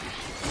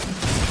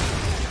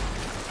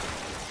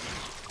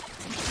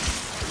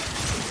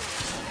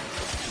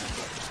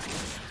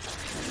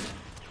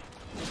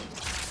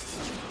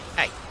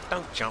 Hey,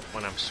 don't jump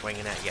when I'm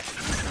swinging at you.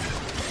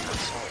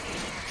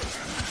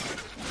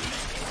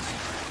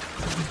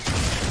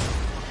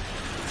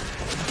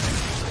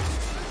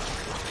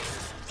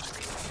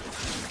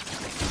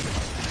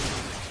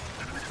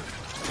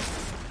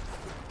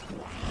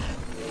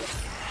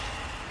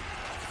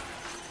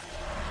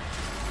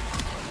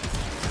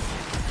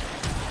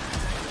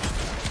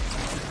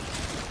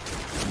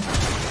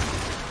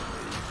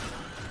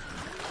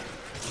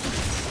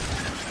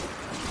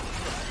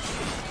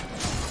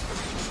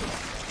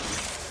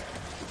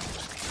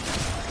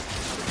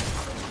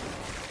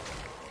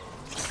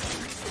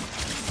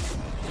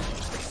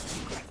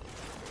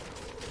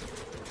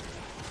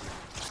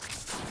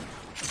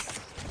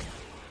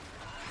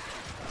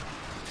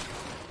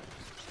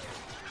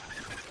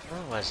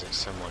 What was it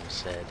someone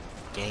said?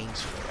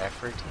 Gains for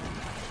effort?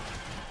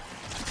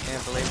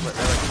 Can't believe what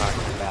they were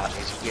talking about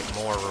is you get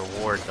more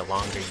reward the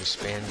longer you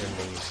spend in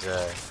these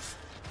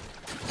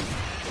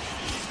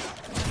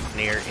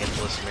near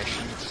endless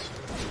missions.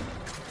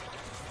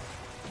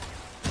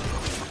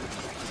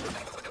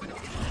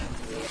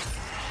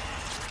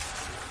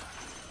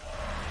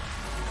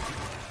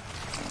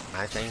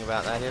 My thing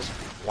about that is,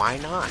 why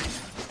not?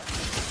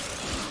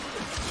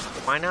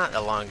 Why not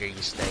the longer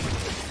you stay,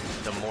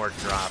 the more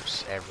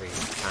drops every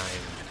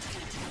time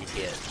you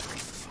get?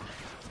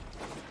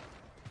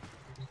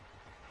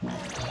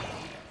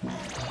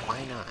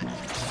 Why not?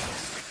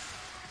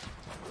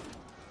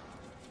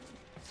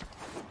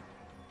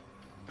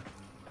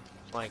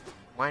 Like,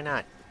 why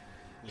not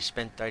You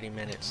spend 30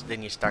 minutes,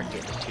 then you start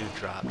getting 2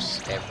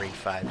 drops every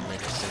 5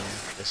 minutes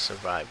in the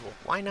survival.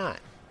 Why not?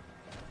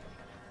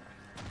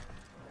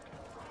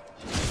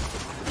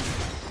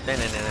 Then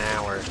in an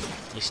hour,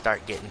 you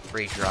start getting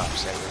 3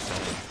 drops every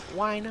time.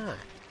 Why not?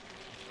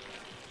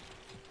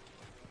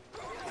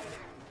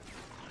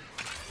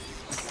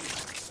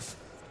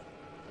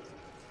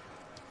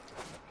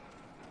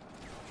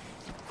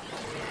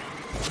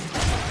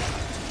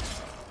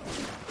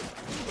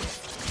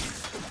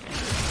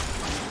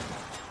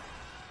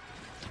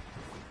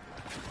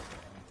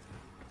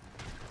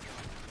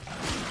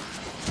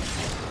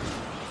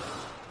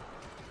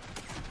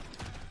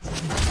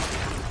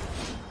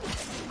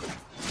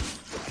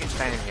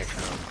 Bang your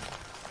drum.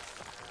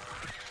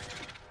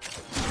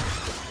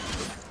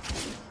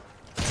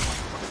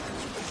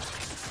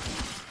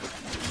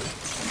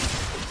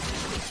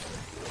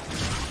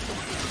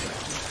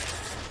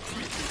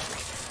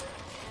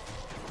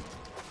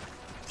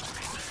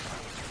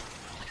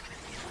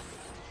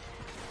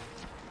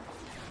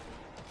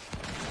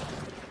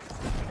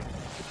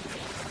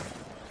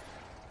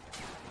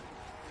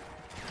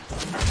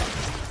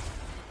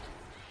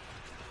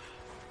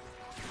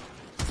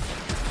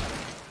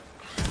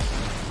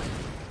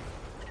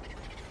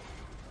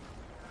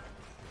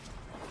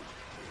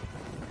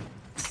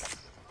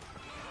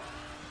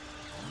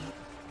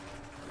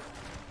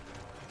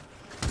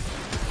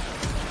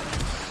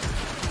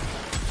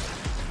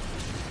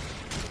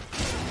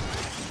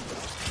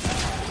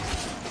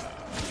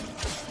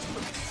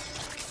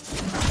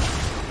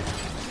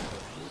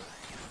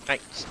 Hey,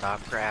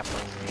 stop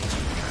grappling me. I'm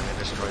trying to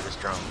destroy this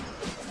drone.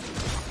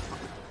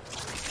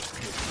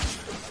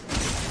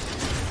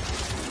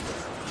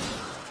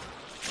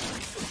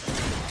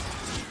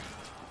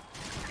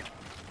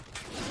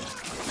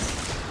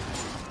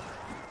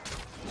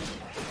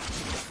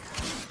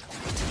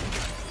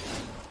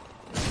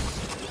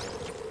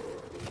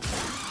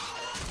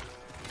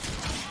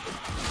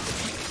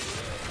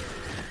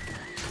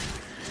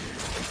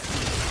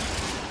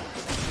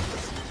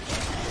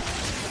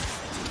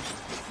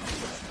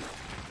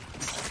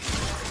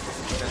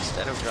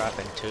 Instead of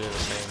dropping 2 of the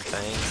same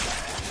thing,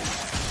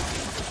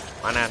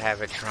 why not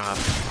have it drop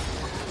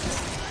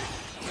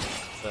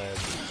the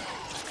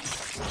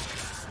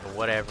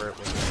whatever it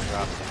was going to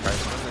drop the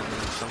first one, and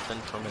then something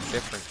from a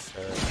different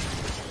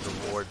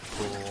reward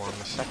pool on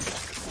the second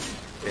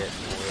bit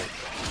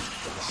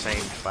for the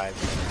same 5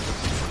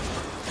 minutes.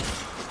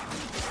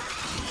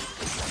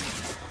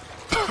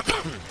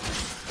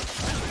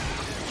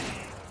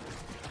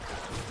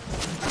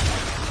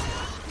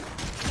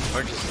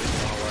 Or just leave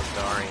it all up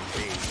to RNG.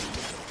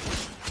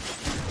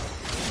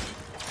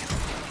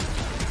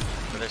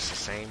 But it's the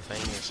same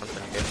thing or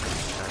something different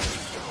each time.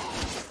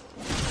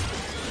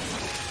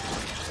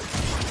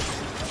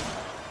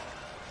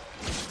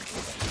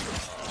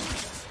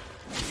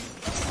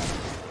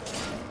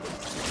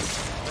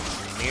 That's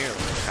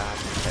nearly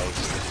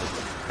copy-paste the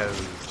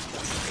code.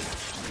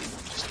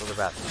 Just with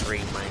about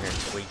 3 minor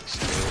tweaks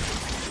to it.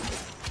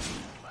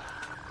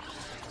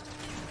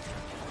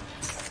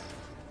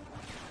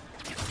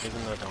 Even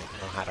though I don't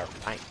know how to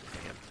write the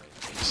damn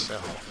thing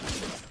myself.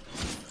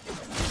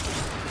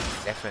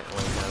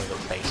 Definitely know the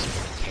basic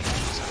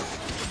mechanics of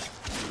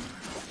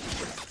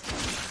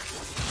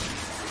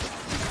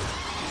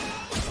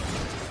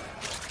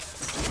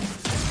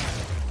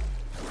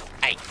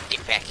it. Hey,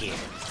 get back here!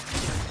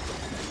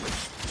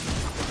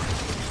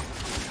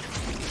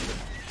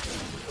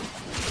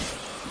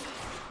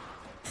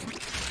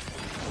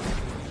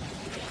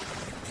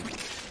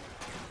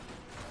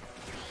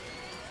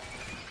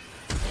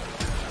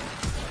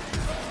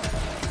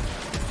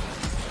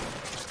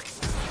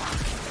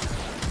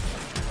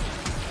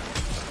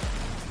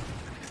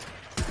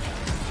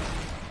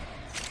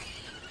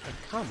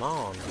 Come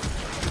on.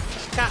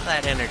 Just got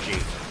that energy.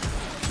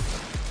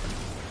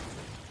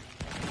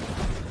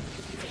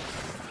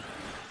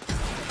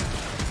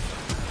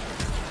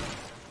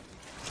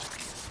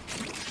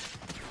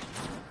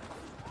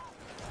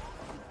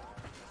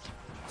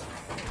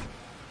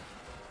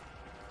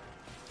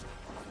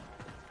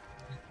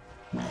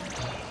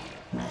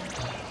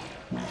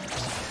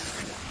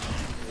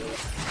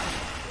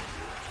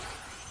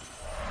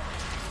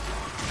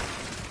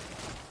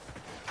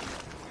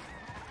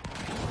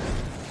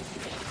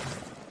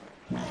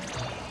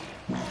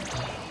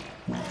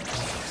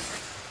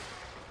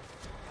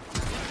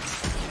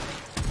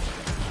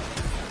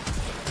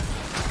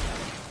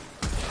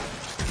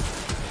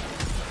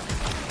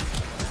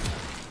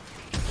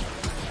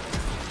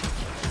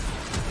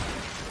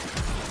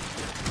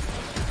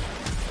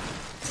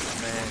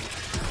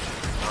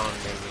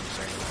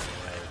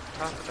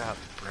 Talk about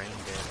brain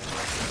damage.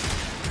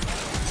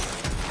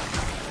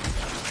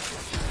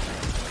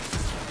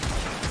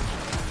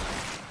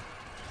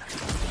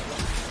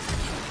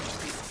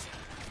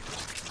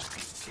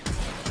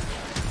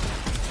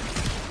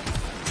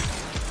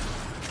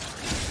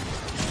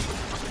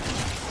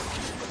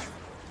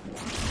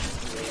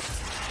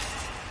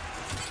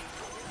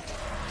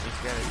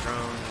 You've got a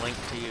drone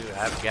linked to you.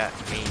 I've got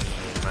me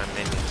and my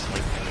minions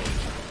linked to me.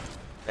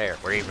 There,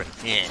 we're even.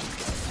 Yeah.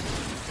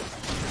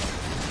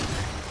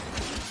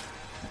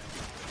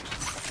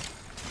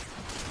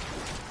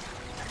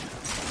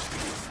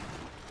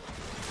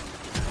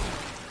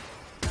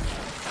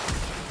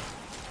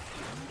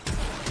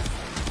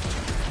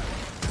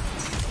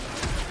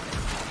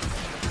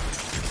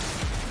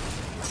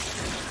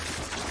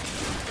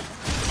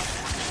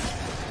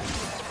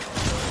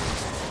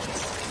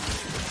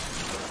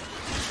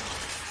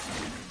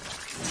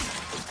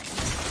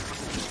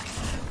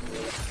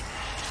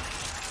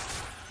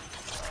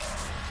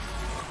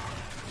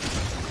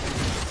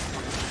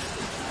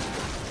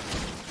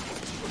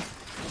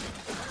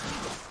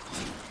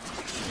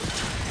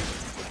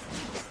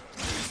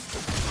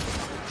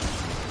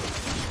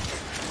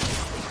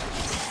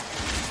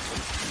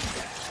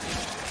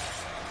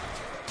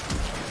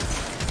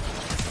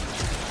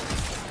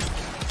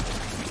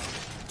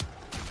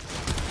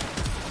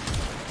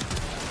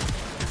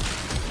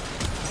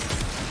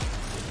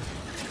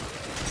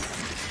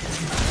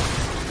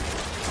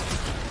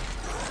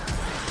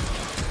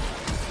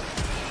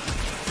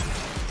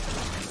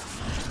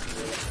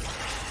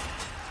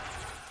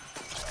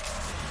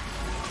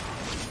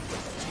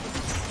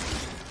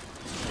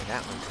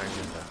 That one turned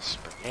into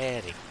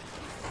spaghetti.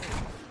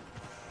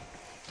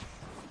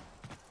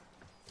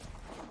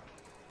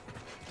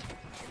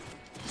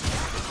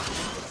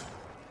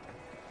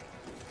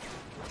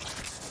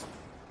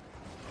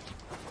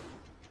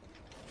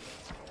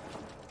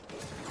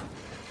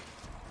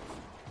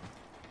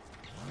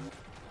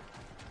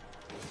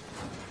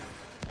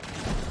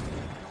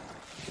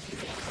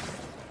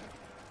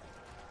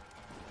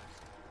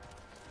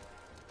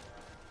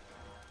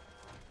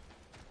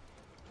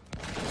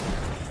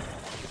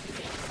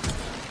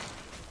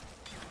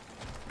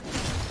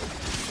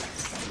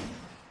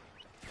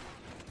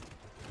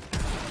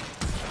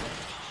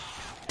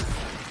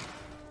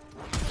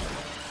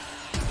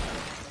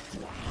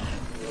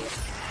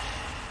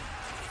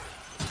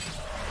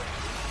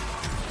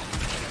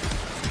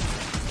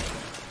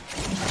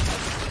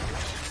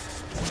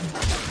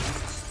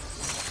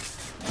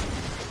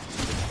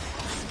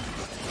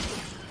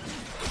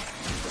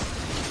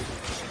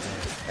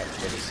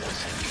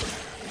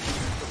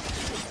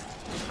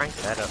 Crank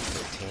that up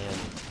to 10.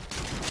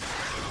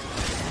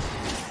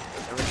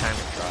 Every time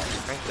it drops,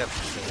 crank it up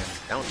to 10.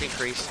 Don't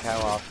decrease how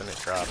often it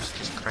drops,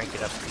 just crank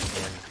it up to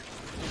 10.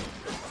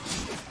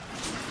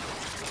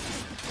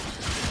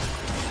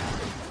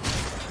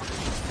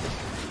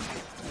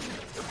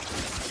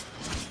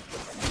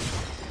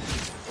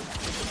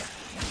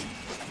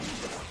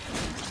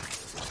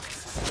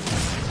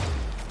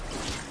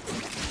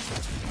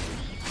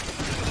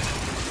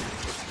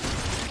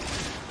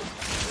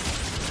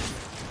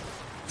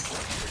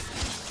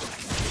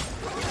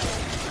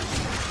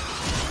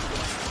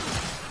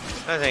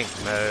 I think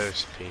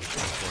most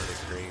people would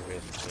agree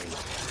with me.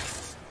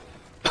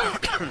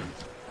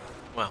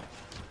 Well,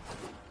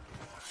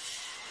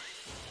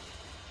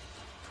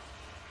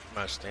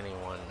 most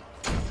anyone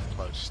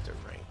close to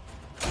rank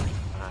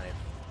 5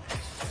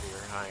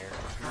 or higher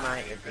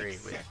might agree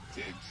with.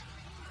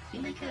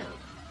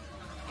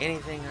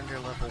 Anything under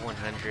level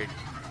 100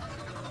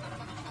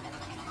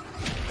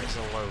 is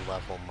a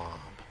low-level mob.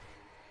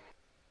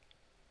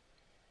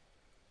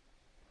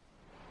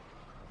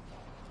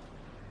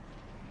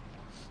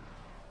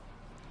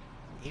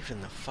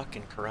 Even the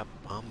fucking corrupt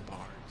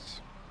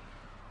bombards.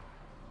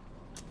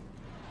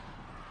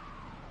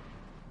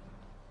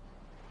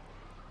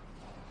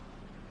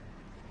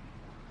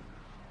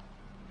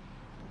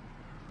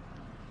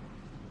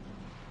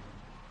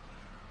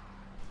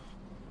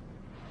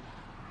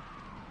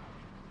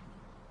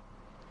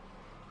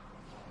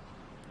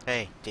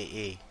 Hey,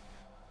 DE.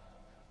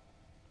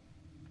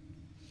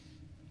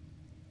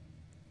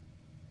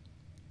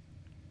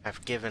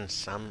 I've given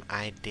some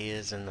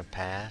ideas in the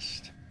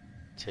past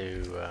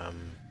to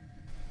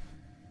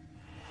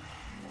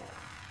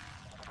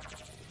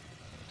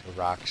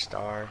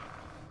Rockstar,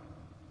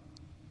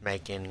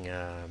 making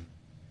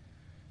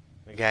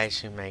the guys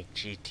who make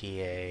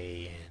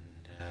GTA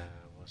and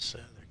what's the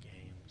other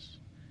games?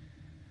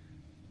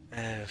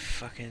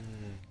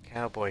 Fucking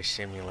Cowboy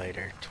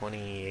Simulator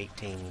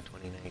 2018,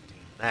 2019.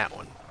 That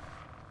one.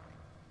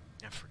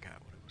 I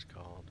forgot what it was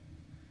called.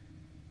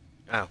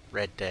 Oh,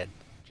 Red Dead.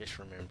 Just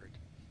remembered.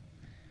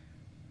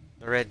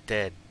 The Red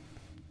Dead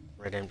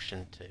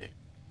Redemption 2.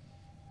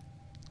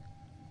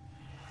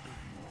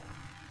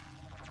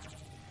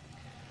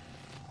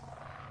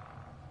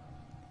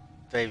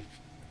 They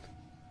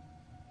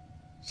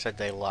said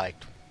they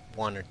liked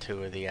one or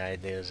two of the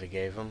ideas I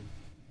gave them.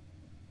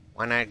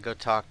 Why not go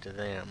talk to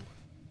them?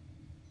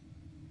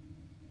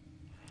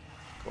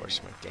 Of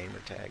course, my gamer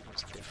tag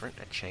was different.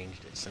 I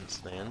changed it since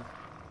then.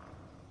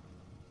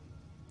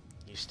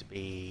 Used to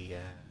be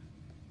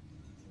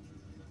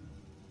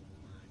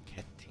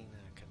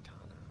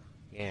Katana.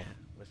 Yeah,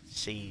 with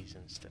C's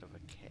instead of a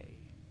K.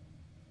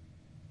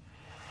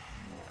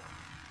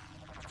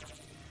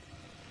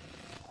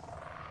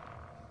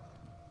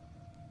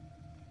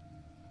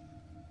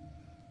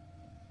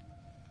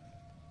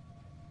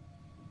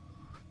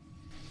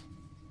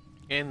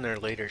 And their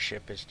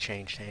leadership has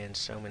changed hands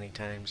so many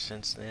times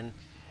since then,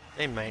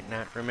 they might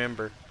not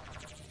remember.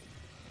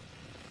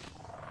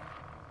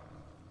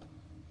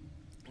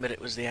 But it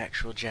was the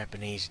actual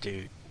Japanese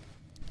dude,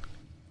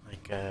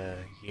 like a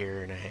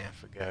year and a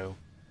half ago.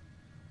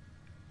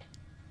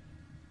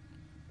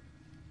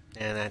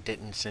 And I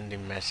didn't send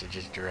him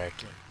messages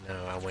directly.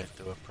 No, I went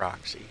through a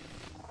proxy.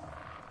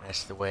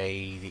 That's the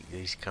way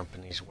these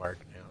companies work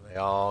now. They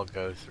all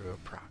go through a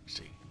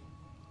proxy.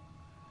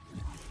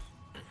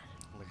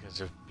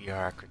 Because of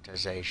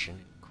bureaucratization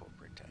and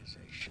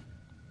corporatization.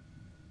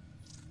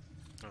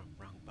 Oh,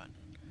 wrong button.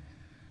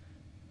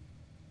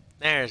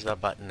 There's the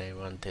button they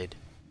wanted.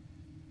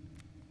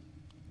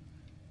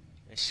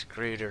 They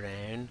screwed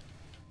around,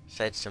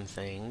 said some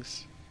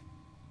things,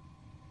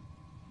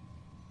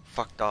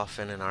 fucked off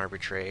in an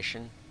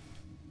arbitration.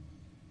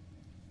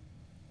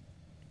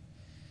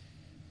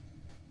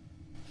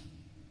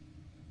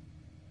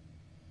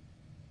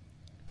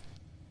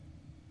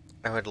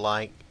 I would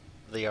like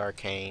the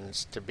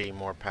arcanes to be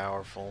more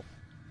powerful.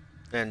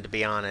 And to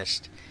be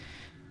honest,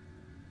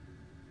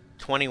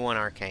 21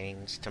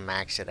 arcanes to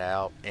max it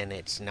out, and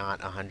it's not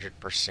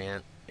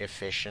 100%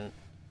 efficient.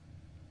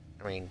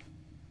 I mean,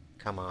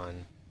 come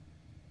on.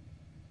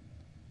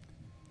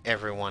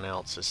 Everyone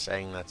else is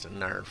saying that's a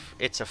nerf.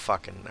 It's a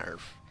fucking nerf.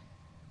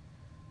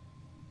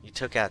 You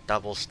took out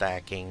double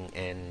stacking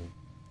and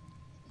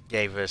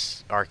gave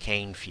us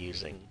arcane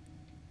fusing.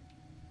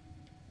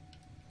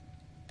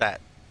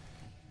 That...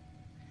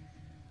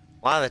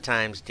 A lot of the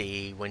times,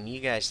 D, when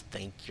you guys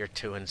think you're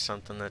doing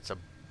something that's a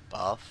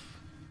buff,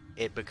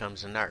 it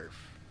becomes a nerf.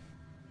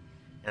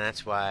 And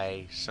that's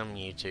why some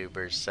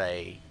YouTubers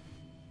say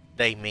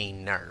they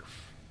mean nerf.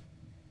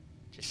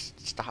 Just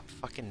stop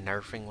fucking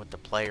nerfing what the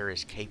player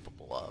is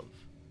capable of.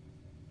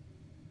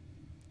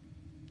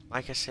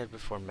 Like I said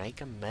before,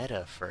 make a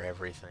meta for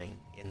everything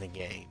in the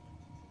game.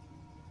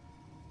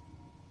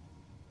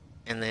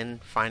 And then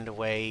find a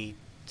way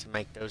to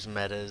make those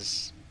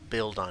metas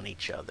build on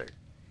each other.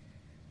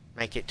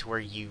 Make it to where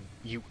you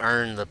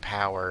earn the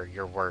power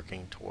you're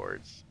working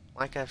towards.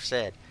 Like I've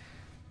said,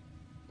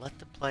 let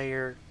the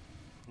player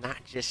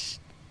not just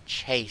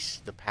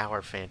chase the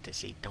power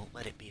fantasy. Don't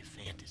let it be a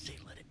fantasy.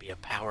 Let it be a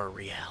power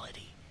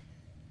reality.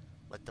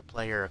 Let the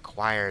player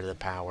acquire the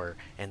power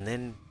and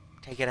then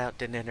take it out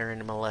to dinner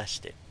and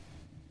molest it.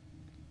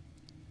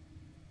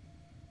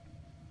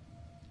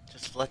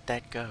 Just let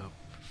that go,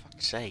 for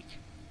fuck's sake.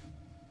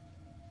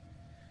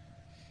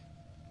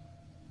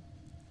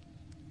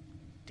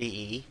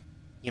 DE,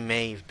 you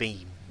may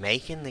be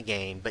making the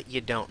game, but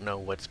you don't know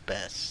what's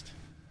best.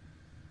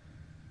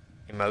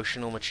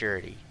 Emotional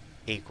maturity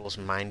equals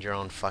mind your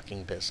own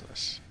fucking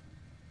business.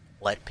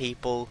 Let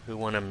people who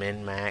want to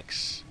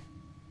min-max,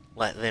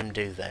 let them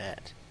do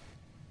that.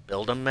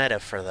 Build a meta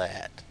for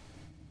that.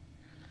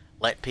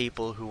 Let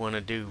people who want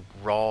to do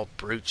raw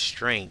brute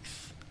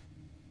strength,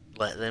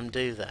 let them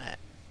do that.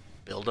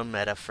 Build a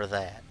meta for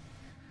that.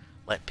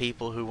 Let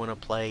people who want to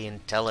play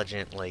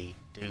intelligently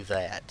do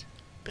that.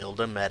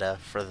 Build a meta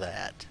for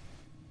that.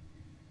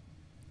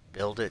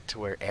 Build it to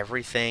where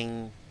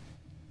everything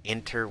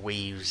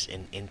interweaves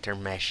and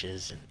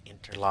intermeshes and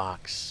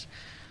interlocks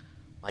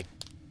like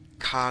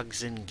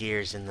cogs and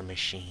gears in the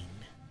machine.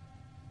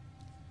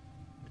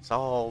 It's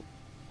all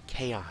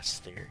chaos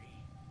theory.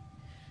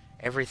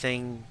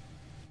 Everything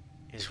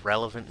is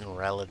relevant and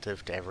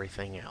relative to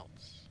everything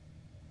else.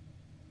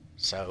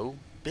 So,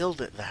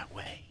 build it that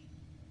way.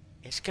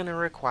 It's going to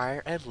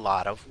require a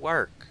lot of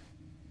work.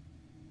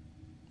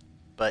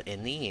 But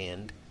in the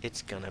end,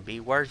 it's going to be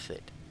worth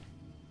it.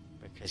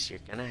 Because you're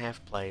going to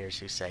have players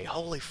who say,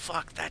 holy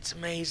fuck, that's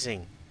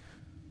amazing.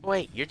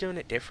 Wait, you're doing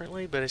it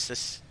differently, but it's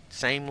the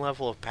same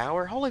level of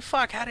power? Holy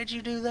fuck, how did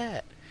you do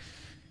that?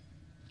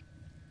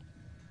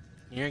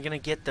 You're going to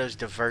get those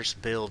diverse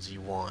builds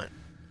you want.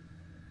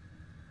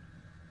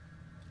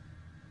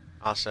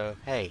 Also,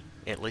 hey,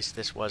 at least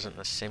this wasn't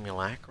a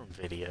simulacrum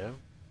video.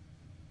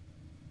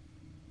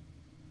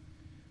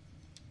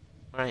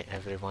 Alright,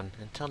 everyone,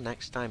 until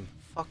next time,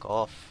 fuck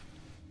off.